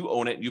property, because you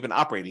own it, you've been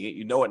operating it,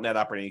 you know what net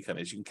operating income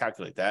is, you can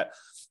calculate that.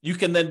 You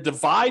can then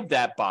divide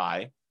that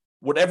by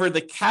whatever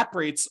the cap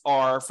rates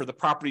are for the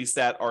properties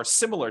that are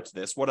similar to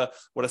this, what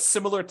a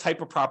similar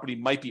type of property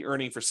might be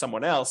earning for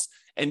someone else,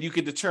 and you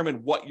can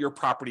determine what your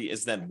property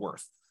is then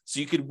worth. So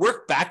you could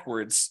work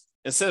backwards.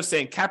 Instead of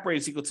saying cap rate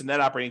is equal to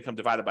net operating income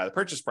divided by the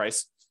purchase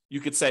price, you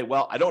could say,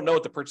 well, I don't know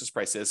what the purchase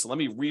price is, so let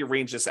me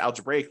rearrange this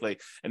algebraically.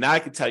 And now I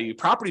can tell you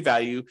property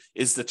value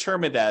is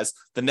determined as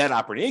the net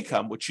operating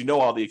income, which you know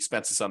all the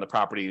expenses on the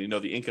property and you know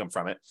the income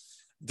from it,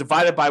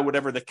 divided by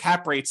whatever the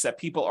cap rates that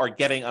people are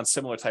getting on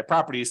similar type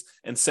properties,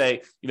 and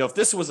say, if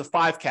this was a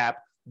 5 cap,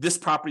 this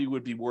property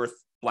would be worth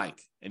blank.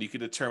 And you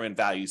can determine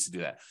values to do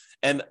that.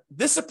 And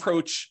this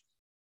approach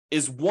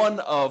is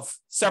one of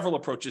several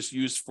approaches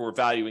used for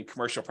valuing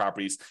commercial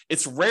properties.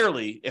 It's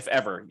rarely, if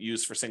ever,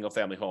 used for single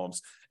family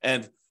homes.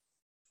 And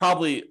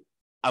probably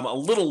I'm a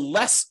little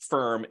less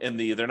firm in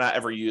they're not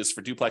ever used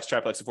for duplex,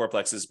 triplex, and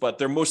fourplexes, but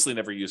they're mostly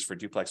never used for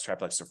duplex,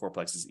 triplex, or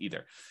fourplexes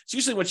either. It's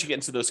usually once you get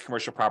into those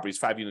commercial properties,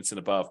 5 units and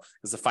above,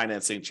 because the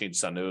financing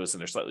changes on those and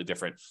they're slightly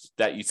different,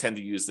 that you tend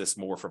to use this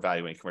more for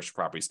valuing commercial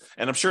properties.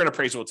 And I'm sure an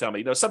appraiser will tell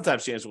me,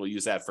 sometimes James will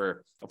use that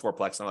for a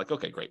fourplex. And I'm like,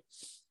 okay, great.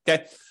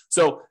 Okay.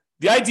 So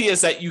the idea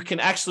is that you can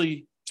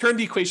actually turn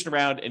the equation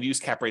around and use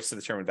cap rates to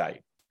determine value.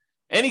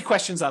 Any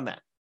questions on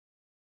that?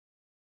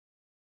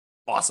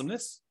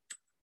 Awesomeness.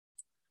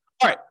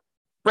 All right,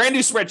 brand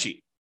new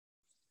spreadsheet.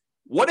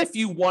 What if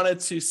you wanted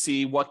to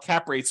see what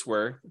cap rates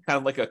were, kind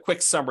of like a quick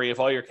summary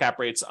of all your cap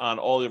rates on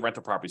all the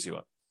rental properties you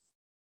own?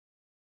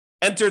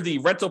 Enter the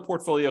rental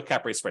portfolio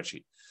cap rate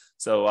spreadsheet.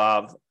 So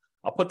I'll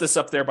put this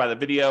up there by the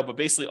video, but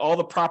basically all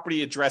the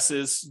property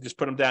addresses, just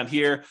put them down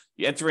here.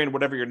 You enter in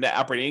whatever your net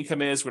operating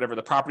income is, whatever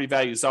the property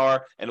values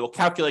are, and it will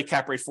calculate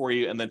cap rate for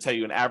you and then tell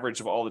you an average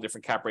of all the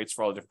different cap rates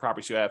for all the different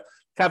properties you have.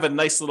 Kind of a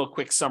nice little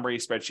quick summary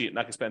spreadsheet. I'm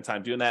not going to spend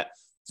time doing that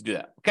to do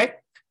that. Okay.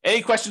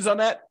 Any questions on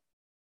that?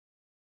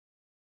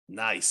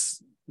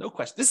 Nice. No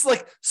question. This is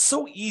like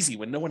so easy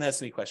when no one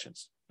has any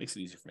questions. Makes it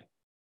easier for me.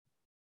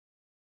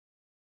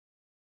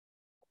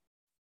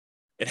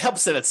 It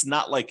helps that it's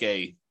not like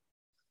a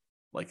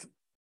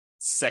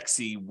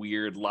sexy,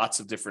 weird,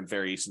 lots of different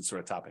variations sort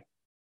of topic.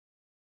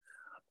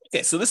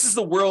 Okay, so this is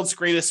the world's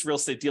greatest real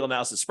estate deal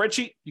analysis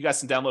spreadsheet. You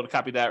guys can download a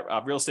copy of that,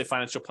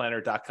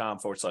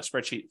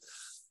 realestatefinancialplanner.com/spreadsheet.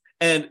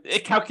 And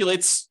it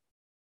calculates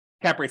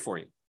cap rate for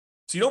you.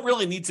 So you don't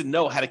really need to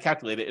know how to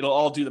calculate it. It'll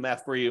all do the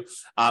math for you.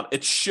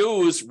 It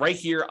shows right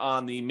here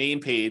on the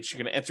main page.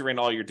 You're going to enter in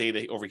all your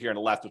data over here on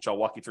the left, which I'll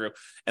walk you through.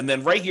 And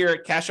then right here,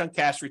 cash on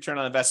cash return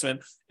on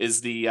investment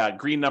is the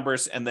green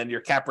numbers. And then your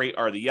cap rate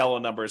are the yellow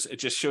numbers. It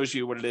just shows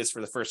you what it is for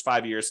the first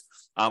 5 years.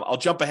 I'll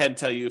jump ahead and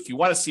tell you, if you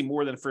want to see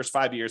more than the first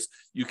 5 years,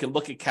 you can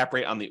look at cap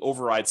rate on the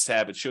overrides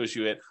tab. It shows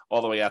you it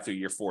all the way out through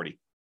year 40.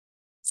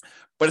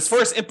 But as far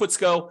as inputs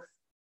go,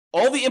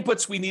 all the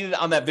inputs we needed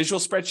on that visual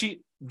spreadsheet,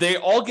 they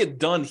all get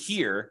done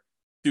here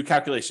through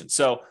calculations.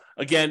 So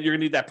again, you're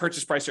gonna need that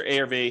purchase price or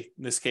ARV in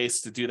this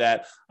case to do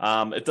that.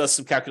 It does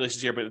some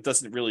calculations here, but it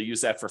doesn't really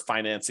use that for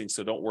financing.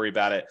 So don't worry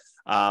about it.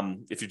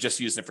 If you're just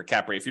using it for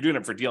cap rate, if you're doing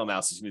it for deal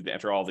analysis, you need to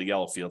enter all the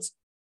yellow fields.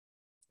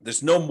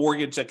 There's no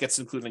mortgage that gets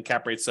included in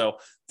cap rate, so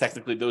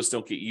technically those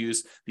don't get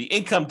used. The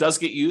income does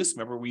get used.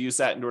 Remember, we use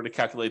that in order to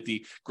calculate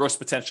the gross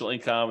potential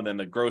income and then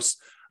the gross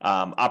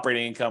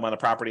operating income on a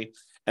property.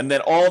 And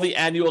then all the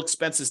annual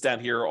expenses down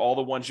here are all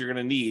the ones you're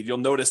going to need. You'll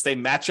notice they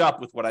match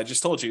up with what I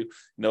just told you. You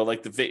know,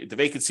 like the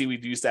vacancy,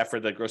 we'd use that for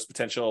the gross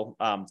potential,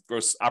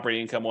 gross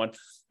operating income one.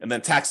 And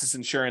then taxes,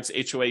 insurance,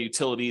 HOA,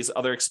 utilities,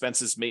 other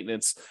expenses,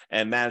 maintenance,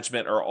 and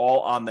management are all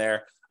on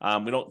there.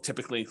 We don't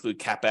typically include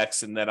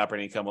CapEx and net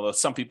operating income, although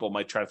some people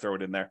might try to throw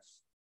it in there.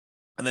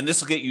 And then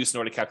this will get used in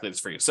order to calculate this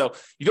for you. So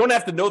you don't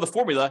have to know the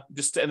formula,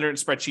 just enter it in a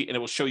spreadsheet and it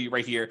will show you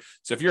right here.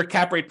 So if you're a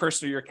cap rate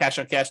person or you're a cash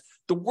on cash,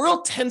 the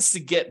world tends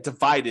to get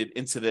divided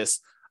into this.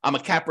 I'm a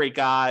cap rate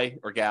guy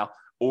or gal,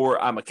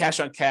 or I'm a cash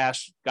on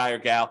cash guy or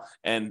gal.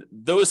 And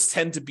those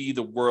tend to be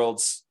the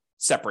world's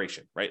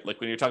separation, right? Like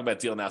when you're talking about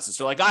deal analysis,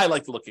 they're like, I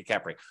like to look at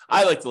cap rate.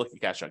 I like to look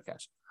at cash on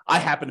cash. I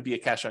happen to be a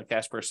cash on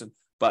cash person,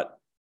 but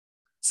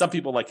some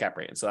people like cap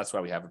rate. And so that's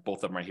why we have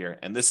both of them right here.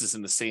 And this is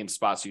in the same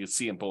spot. So you can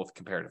see them both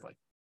comparatively.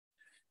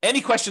 Any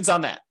questions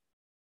on that?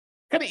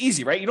 Kind of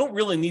easy, right? You don't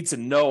really need to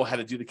know how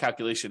to do the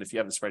calculation. If you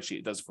have the spreadsheet,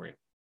 it does it for you.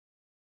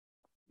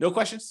 No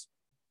questions?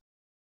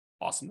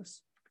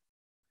 Awesomeness.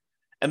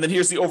 And then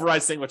here's the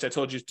overrides thing, which I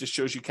told you just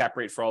shows you cap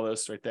rate for all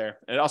those right there.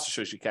 And it also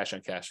shows you cash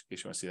on cash, in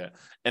case you want to see that.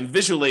 And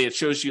visually, it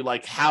shows you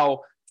like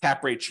how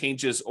cap rate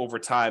changes over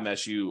time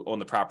as you own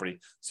the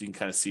property. So you can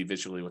kind of see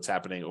visually what's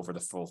happening over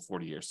the full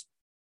 40 years.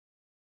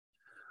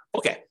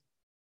 Okay.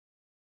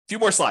 A few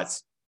more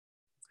slides.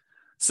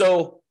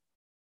 So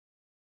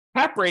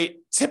cap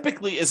rate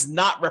typically is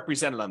not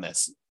represented on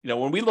this. You know,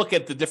 when we look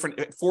at the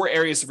different 4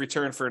 areas of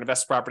return for an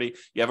investment property,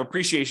 you have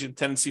appreciation,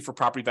 tendency for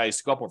property values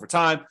to go up over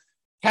time,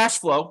 cash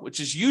flow, which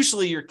is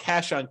usually your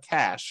cash on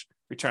cash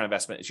return on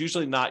investment. It's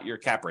usually not your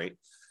cap rate.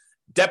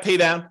 Debt pay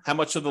down, how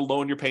much of the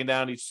loan you're paying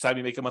down each time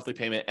you make a monthly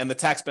payment, and the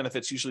tax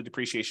benefits, usually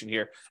depreciation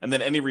here, and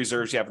then any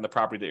reserves you have in the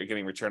property that you're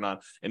getting return on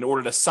in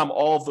order to sum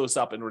all of those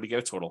up in order to get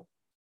a total.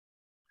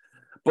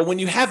 But when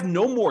you have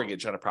no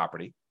mortgage on a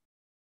property,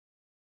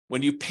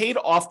 when you paid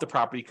off the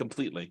property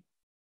completely,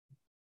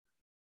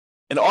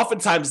 and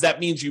oftentimes that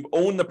means you've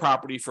owned the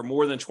property for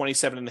more than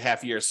 27 and a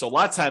half years. So a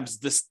lot of times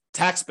this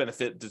tax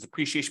benefit, the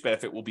depreciation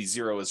benefit will be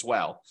zero as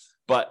well.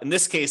 But in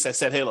this case, I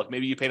said, hey, look,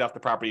 maybe you paid off the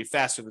property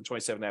faster than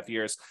 27 and a half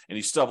years and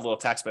you still have a little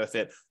tax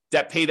benefit.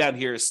 Debt pay down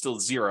here is still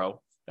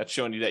zero. That's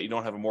showing you that you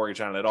don't have a mortgage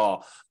on it at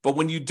all. But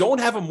when you don't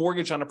have a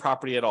mortgage on a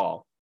property at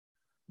all,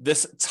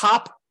 this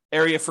top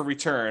area for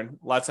return,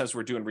 a lot of times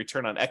we're doing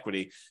return on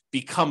equity,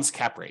 becomes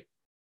cap rate.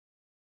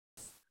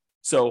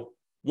 So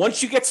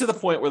once you get to the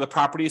point where the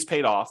property is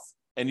paid off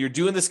and you're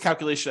doing this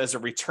calculation as a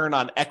return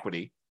on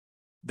equity,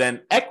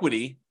 then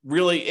equity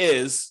really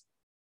is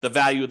the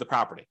value of the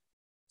property.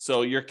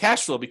 So your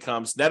cash flow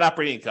becomes net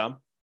operating income.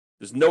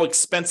 There's no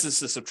expenses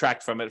to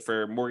subtract from it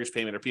for mortgage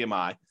payment or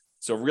PMI.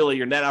 So really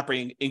your net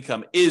operating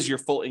income is your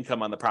full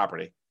income on the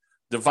property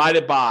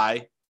divided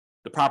by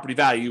the property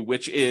value,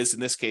 which is in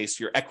this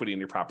case, your equity in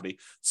your property.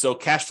 So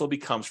cash flow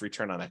becomes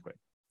return on equity.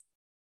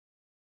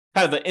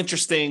 Kind of an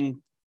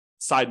interesting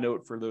side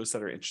note for those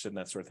that are interested in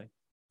that sort of thing.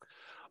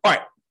 All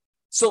right.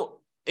 So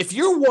if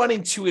you're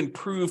wanting to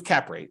improve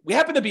cap rate, we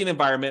happen to be in an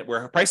environment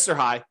where prices are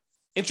high,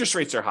 interest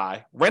rates are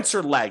high, rents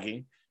are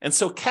lagging. And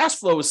so cash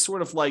flow is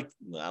sort of like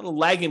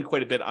lagging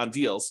quite a bit on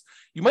deals.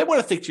 You might want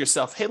to think to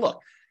yourself, hey,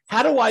 look,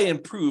 how do I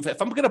improve?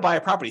 If I'm going to buy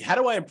a property, how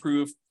do I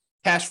improve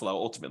cash flow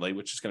ultimately,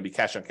 which is going to be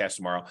cash on cash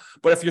tomorrow?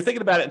 But if you're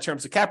thinking about it in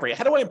terms of cap rate,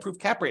 how do I improve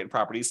cap rate in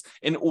properties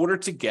in order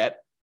to get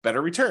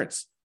better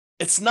returns?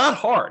 It's not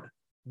hard.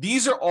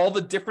 These are all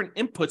the different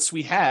inputs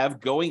we have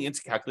going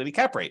into calculating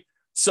cap rate.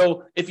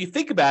 So if you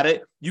think about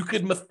it, you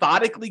could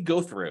methodically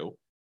go through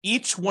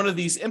each one of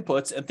these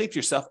inputs and think to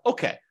yourself,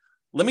 okay,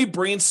 let me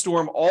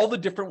brainstorm all the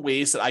different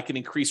ways that I can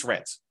increase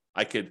rents.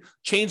 I could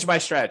change my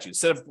strategy.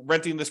 Instead of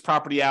renting this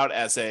property out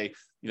as a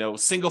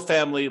single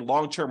family,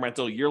 long-term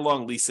rental,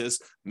 year-long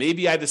leases,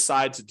 maybe I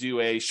decide to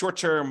do a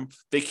short-term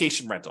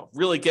vacation rental,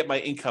 really get my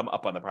income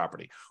up on the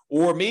property.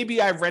 Or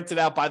maybe I rent it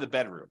out by the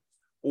bedroom.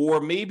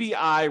 Or maybe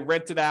I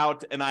rent it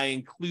out and I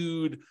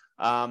include,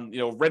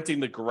 renting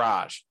the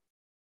garage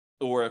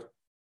or,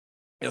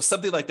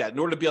 something like that in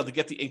order to be able to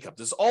get the income.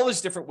 There's all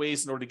these different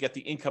ways in order to get the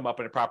income up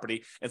in a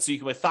property. And so you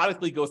can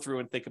methodically go through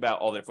and think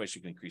about all the different ways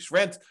you can increase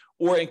rent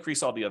or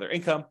increase all the other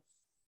income.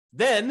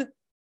 Then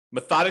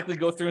methodically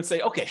go through and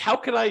say, okay, how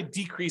can I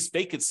decrease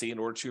vacancy in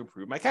order to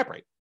improve my cap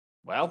rate?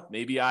 Well,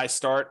 maybe I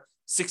start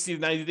 60 to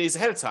 90 days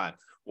ahead of time.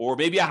 Or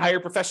maybe I hire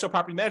a professional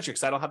property manager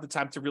because I don't have the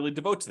time to really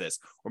devote to this.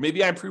 Or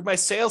maybe I improve my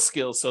sales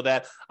skills so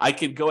that I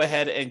can go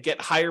ahead and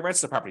get higher rents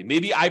to the property.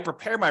 Maybe I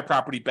prepare my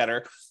property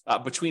better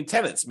between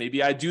tenants.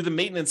 Maybe I do the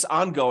maintenance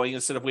ongoing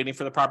instead of waiting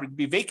for the property to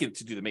be vacant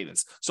to do the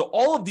maintenance. So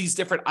all of these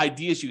different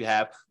ideas you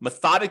have,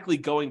 methodically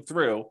going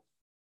through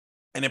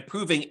and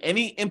improving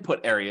any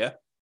input area,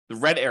 the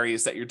red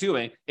areas that you're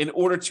doing, in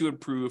order to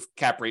improve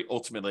cap rate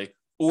ultimately,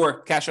 or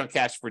cash on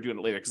cash if we're doing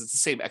it later, because it's the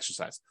same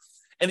exercise.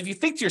 And if you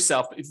think to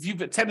yourself, if you've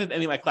attended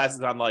any of my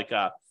classes on how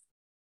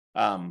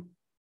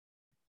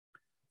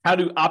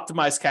to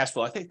optimize cash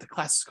flow, I think the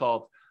class is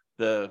called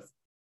the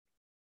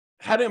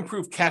How to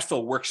Improve Cash Flow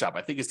Workshop,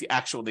 I think is the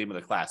actual name of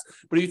the class.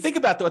 But if you think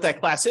about what that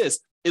class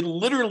is, it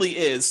literally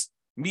is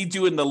me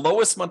doing the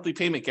lowest monthly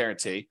payment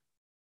guarantee,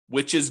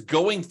 which is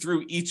going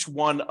through each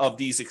one of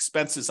these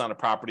expenses on a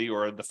property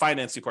or the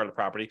financing part of the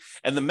property,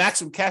 and the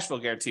maximum cash flow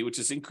guarantee, which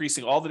is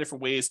increasing all the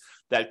different ways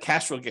that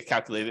cash flow get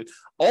calculated.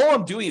 All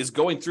I'm doing is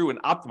going through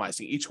and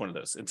optimizing each one of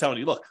those and telling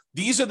you, look,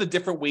 these are the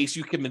different ways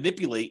you can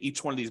manipulate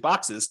each one of these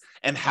boxes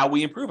and how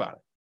we improve on it.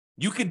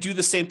 You could do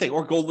the same thing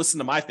or go listen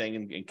to my thing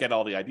and get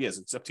all the ideas.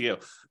 It's up to you.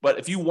 But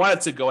if you wanted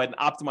to go ahead and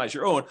optimize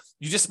your own,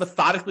 you just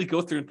methodically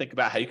go through and think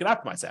about how you can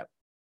optimize that.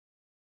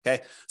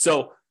 Okay.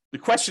 So the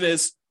question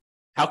is,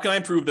 how can I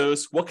improve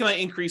those? What can I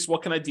increase?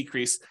 What can I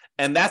decrease?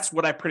 And that's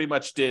what I pretty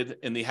much did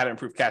in the How to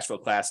Improve Cash Flow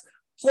class.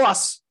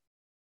 Plus,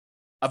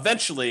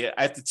 eventually,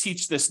 I have to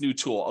teach this new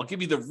tool. I'll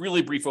give you the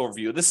really brief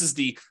overview. This is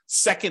the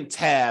second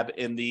tab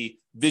in the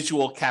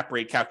visual cap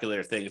rate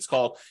calculator thing. It's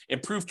called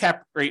Improve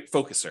Cap Rate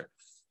Focuser.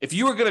 If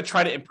you are going to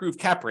try to improve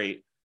cap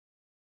rate,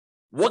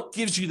 what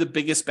gives you the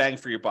biggest bang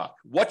for your buck?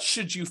 What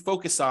should you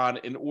focus on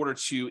in order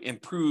to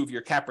improve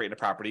your cap rate in a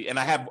property? And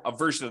I have a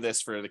version of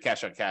this for the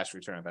cash on cash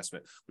return on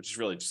investment, which is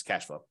really just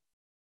cash flow.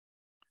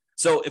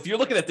 So if you're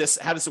looking at this,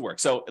 how does it work?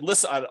 So it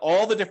lists on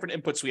all the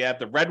different inputs we have.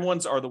 The red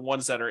ones are the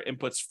ones that are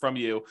inputs from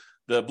you.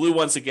 The blue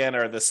ones, again,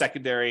 are the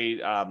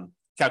secondary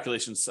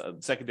calculations,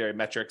 secondary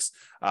metrics,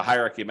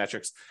 hierarchy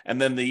metrics. And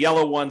then the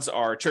yellow ones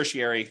are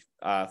tertiary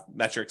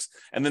metrics.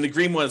 And then the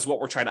green one is what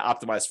we're trying to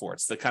optimize for.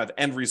 It's the kind of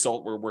end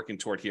result we're working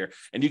toward here.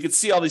 And you can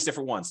see all these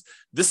different ones.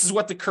 This is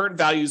what the current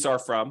values are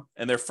from.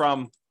 And they're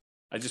from,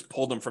 I just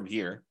pulled them from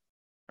here,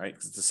 right?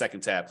 Because it's the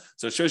second tab.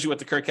 So it shows you what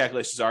the current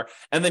calculations are.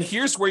 And then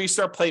here's where you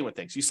start playing with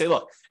things. You say,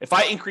 look, if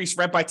I increase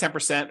rent by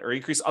 10% or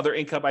increase other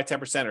income by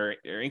 10% or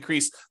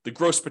increase the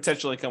gross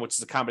potential income, which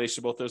is a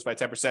combination of both those by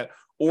 10%,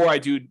 or I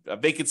do a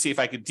vacancy if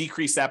I could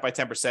decrease that by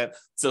 10%.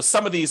 So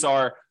some of these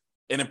are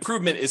an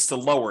improvement is to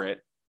lower it,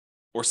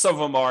 or some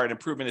of them are an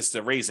improvement is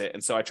to raise it.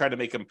 And so I try to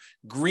make them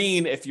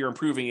green if you're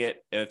improving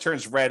it, and it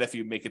turns red if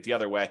you make it the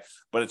other way,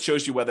 but it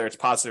shows you whether it's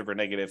positive or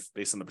negative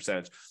based on the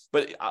percentage.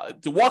 But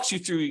it walks you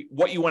through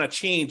what you want to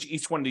change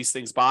each one of these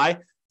things by,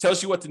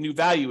 tells you what the new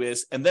value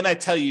is. And then I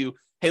tell you,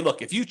 hey,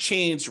 look, if you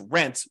change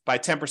rent by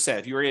 10%,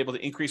 if you were able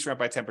to increase rent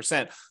by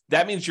 10%,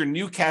 that means your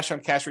new cash on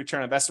cash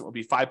return on investment will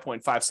be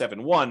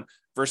 5.571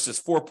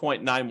 versus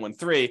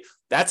 4.913.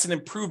 That's an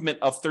improvement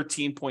of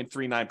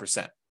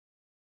 13.39%.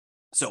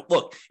 So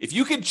look, if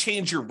you can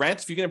change your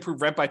rent, if you can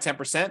improve rent by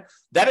 10%,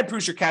 that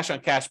improves your cash on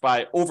cash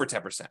by over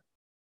 10%.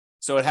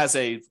 So it has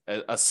a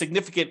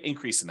significant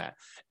increase in that.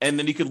 And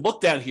then you can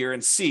look down here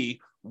and see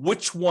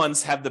which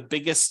ones have the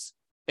biggest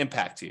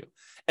impact to you.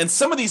 And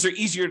some of these are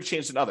easier to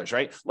change than others,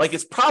 right? Like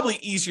it's probably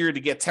easier to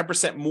get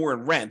 10% more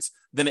in rent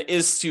than it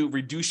is to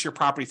reduce your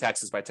property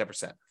taxes by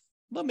 10%.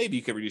 Well, maybe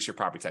you can reduce your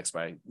property tax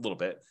by a little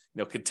bit,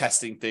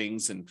 contesting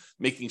things and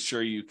making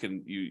sure you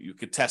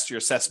contest your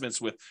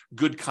assessments with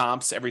good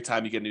comps every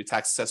time you get a new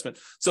tax assessment.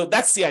 So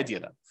that's the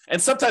idea though.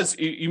 And sometimes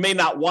you may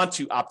not want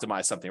to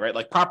optimize something, right?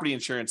 Like property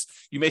insurance,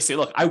 you may say,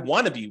 look, I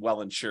want to be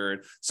well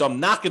insured, so I'm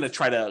not going to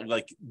try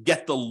to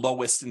get the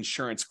lowest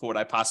insurance quote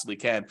I possibly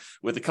can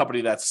with a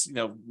company that's,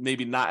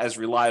 maybe not as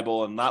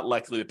reliable and not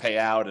likely to pay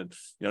out and,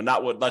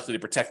 not likely to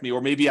protect me,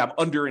 or maybe I'm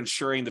under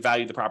insuring the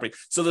value of the property.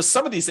 So there's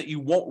some of these that you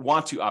won't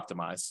want to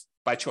optimize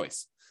by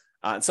choice.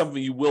 And some of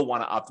you will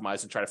want to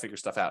optimize and try to figure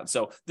stuff out. And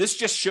so this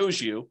just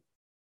shows you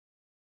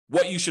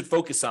what you should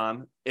focus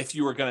on if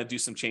you are going to do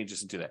some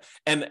changes into that.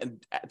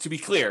 And to be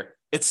clear,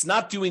 it's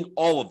not doing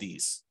all of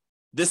these.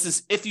 This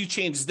is if you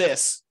change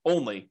this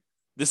only,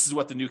 this is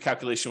what the new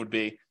calculation would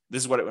be.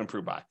 This is what it would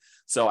improve by.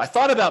 So I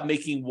thought about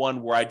making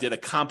one where I did a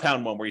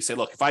compound one where you say,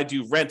 look, if I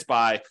do rent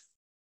by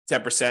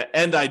 10%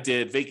 and I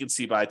did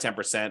vacancy by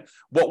 10%,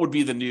 what would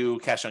be the new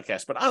cash on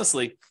cash? But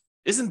honestly,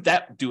 isn't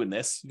that doing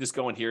this? You just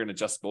go in here and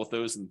adjust both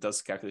those and it does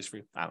the calculation for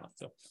you. I don't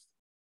know.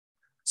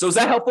 So is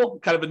that helpful?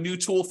 Kind of a new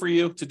tool for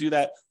you to do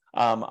that.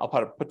 I'll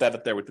probably put that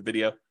up there with the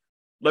video.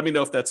 Let me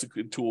know if that's a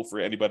good tool for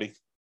anybody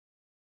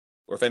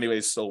or if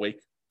anybody's still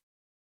awake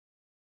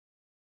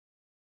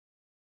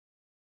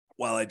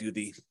while I do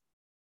the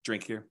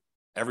drink here.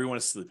 Everyone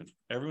is sleeping.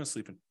 Everyone's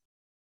sleeping.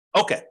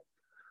 Okay.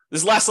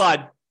 This last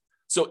slide.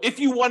 So if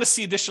you want to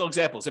see additional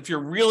examples, if you're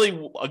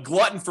really a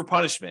glutton for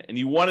punishment and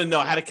you want to know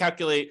how to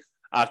calculate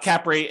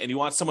cap rate and you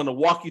want someone to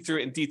walk you through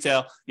it in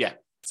detail, yeah.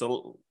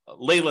 So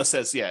Layla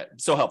says, yeah,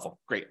 so helpful.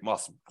 Great.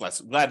 Awesome.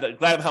 Glad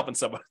I'm helping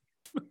somebody.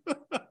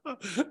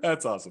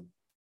 That's awesome.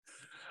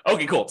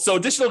 Okay, cool. So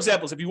additional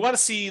examples. If you want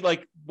to see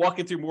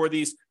walking through more of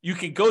these, you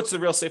can go to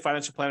the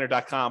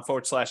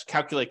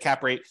realestatefinancialplanner.com/calculate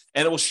cap rate,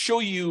 and it will show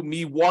you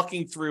me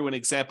walking through an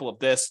example of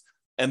this.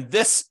 And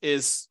this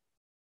is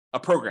a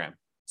program.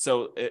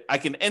 So I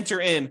can enter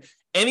in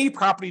any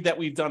property that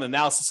we've done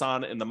analysis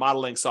on in the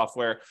modeling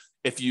software.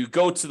 If you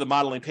go to the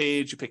modeling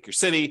page, you pick your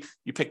city,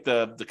 you pick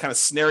the kind of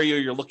scenario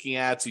you're looking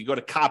at. So you go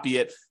to copy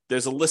it.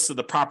 There's a list of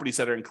the properties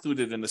that are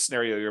included in the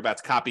scenario you're about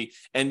to copy.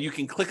 And you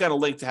can click on a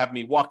link to have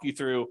me walk you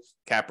through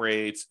cap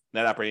rates,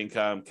 net operating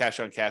income,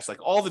 cash on cash,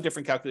 all the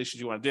different calculations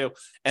you want to do.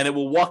 And it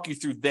will walk you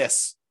through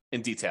this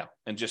in detail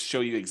and just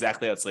show you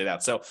exactly how it's laid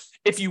out. So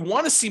if you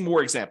want to see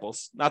more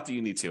examples, not that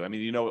you need to,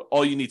 you know,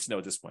 all you need to know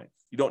at this point,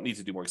 you don't need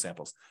to do more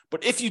examples.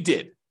 But if you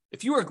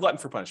were a glutton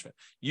for punishment,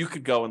 you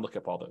could go and look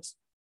up all those.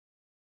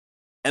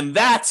 And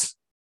that,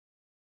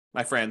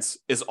 my friends,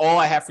 is all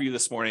I have for you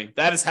this morning.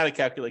 That is how to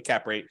calculate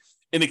cap rate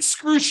in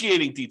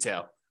excruciating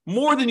detail,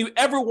 more than you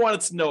ever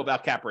wanted to know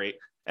about cap rate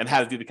and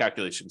how to do the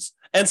calculations,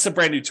 and some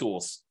brand new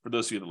tools for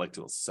those of you that like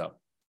tools. So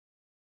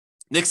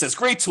Nick says,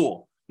 great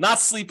tool. Not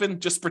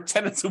sleeping, just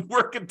pretending to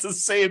work at the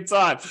same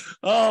time.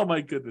 Oh, my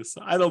goodness.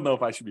 I don't know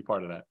if I should be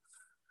part of that.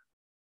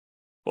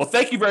 Well,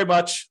 thank you very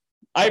much.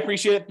 I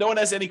appreciate it. No one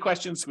has any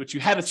questions, which you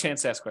had a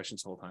chance to ask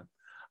questions the whole time.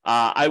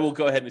 I will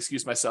go ahead and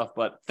excuse myself,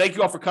 but thank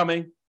you all for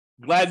coming.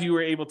 Glad you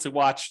were able to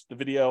watch the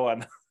video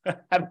on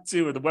how to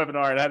do, or the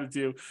webinar on how to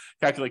do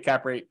calculate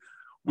cap rate.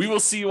 We will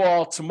see you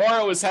all.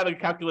 Tomorrow is how to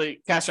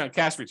calculate cash on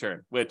cash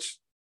return, which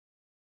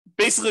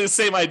basically the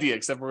same idea,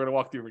 except we're going to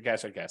walk through for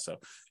cash on cash. So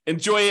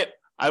enjoy it.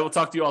 I will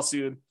talk to you all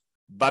soon.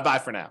 Bye-bye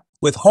for now.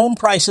 With home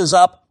prices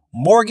up,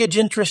 mortgage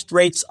interest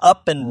rates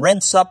up, and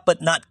rents up,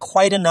 but not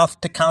quite enough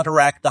to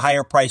counteract the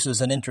higher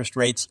prices and interest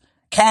rates,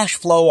 cash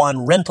flow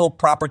on rental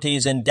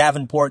properties in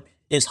Davenport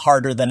is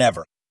harder than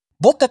ever.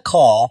 Book a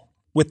call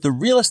with the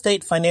Real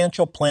Estate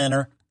Financial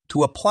Planner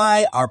to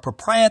apply our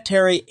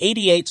proprietary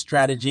 88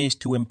 strategies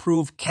to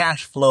improve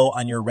cash flow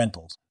on your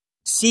rentals.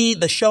 See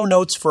the show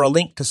notes for a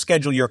link to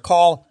schedule your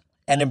call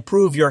and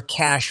improve your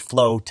cash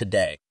flow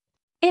today.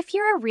 If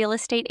you're a real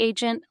estate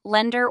agent,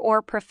 lender,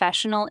 or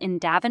professional in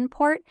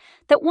Davenport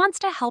that wants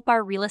to help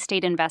our real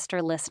estate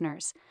investor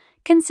listeners,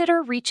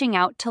 consider reaching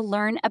out to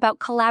learn about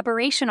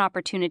collaboration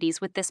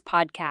opportunities with this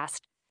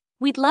podcast.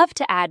 We'd love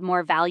to add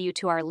more value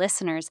to our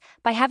listeners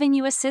by having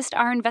you assist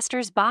our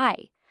investors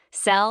buy,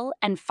 sell,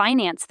 and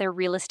finance their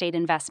real estate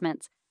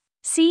investments.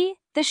 See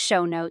the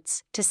show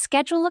notes to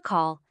schedule a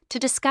call to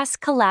discuss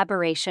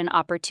collaboration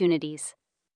opportunities.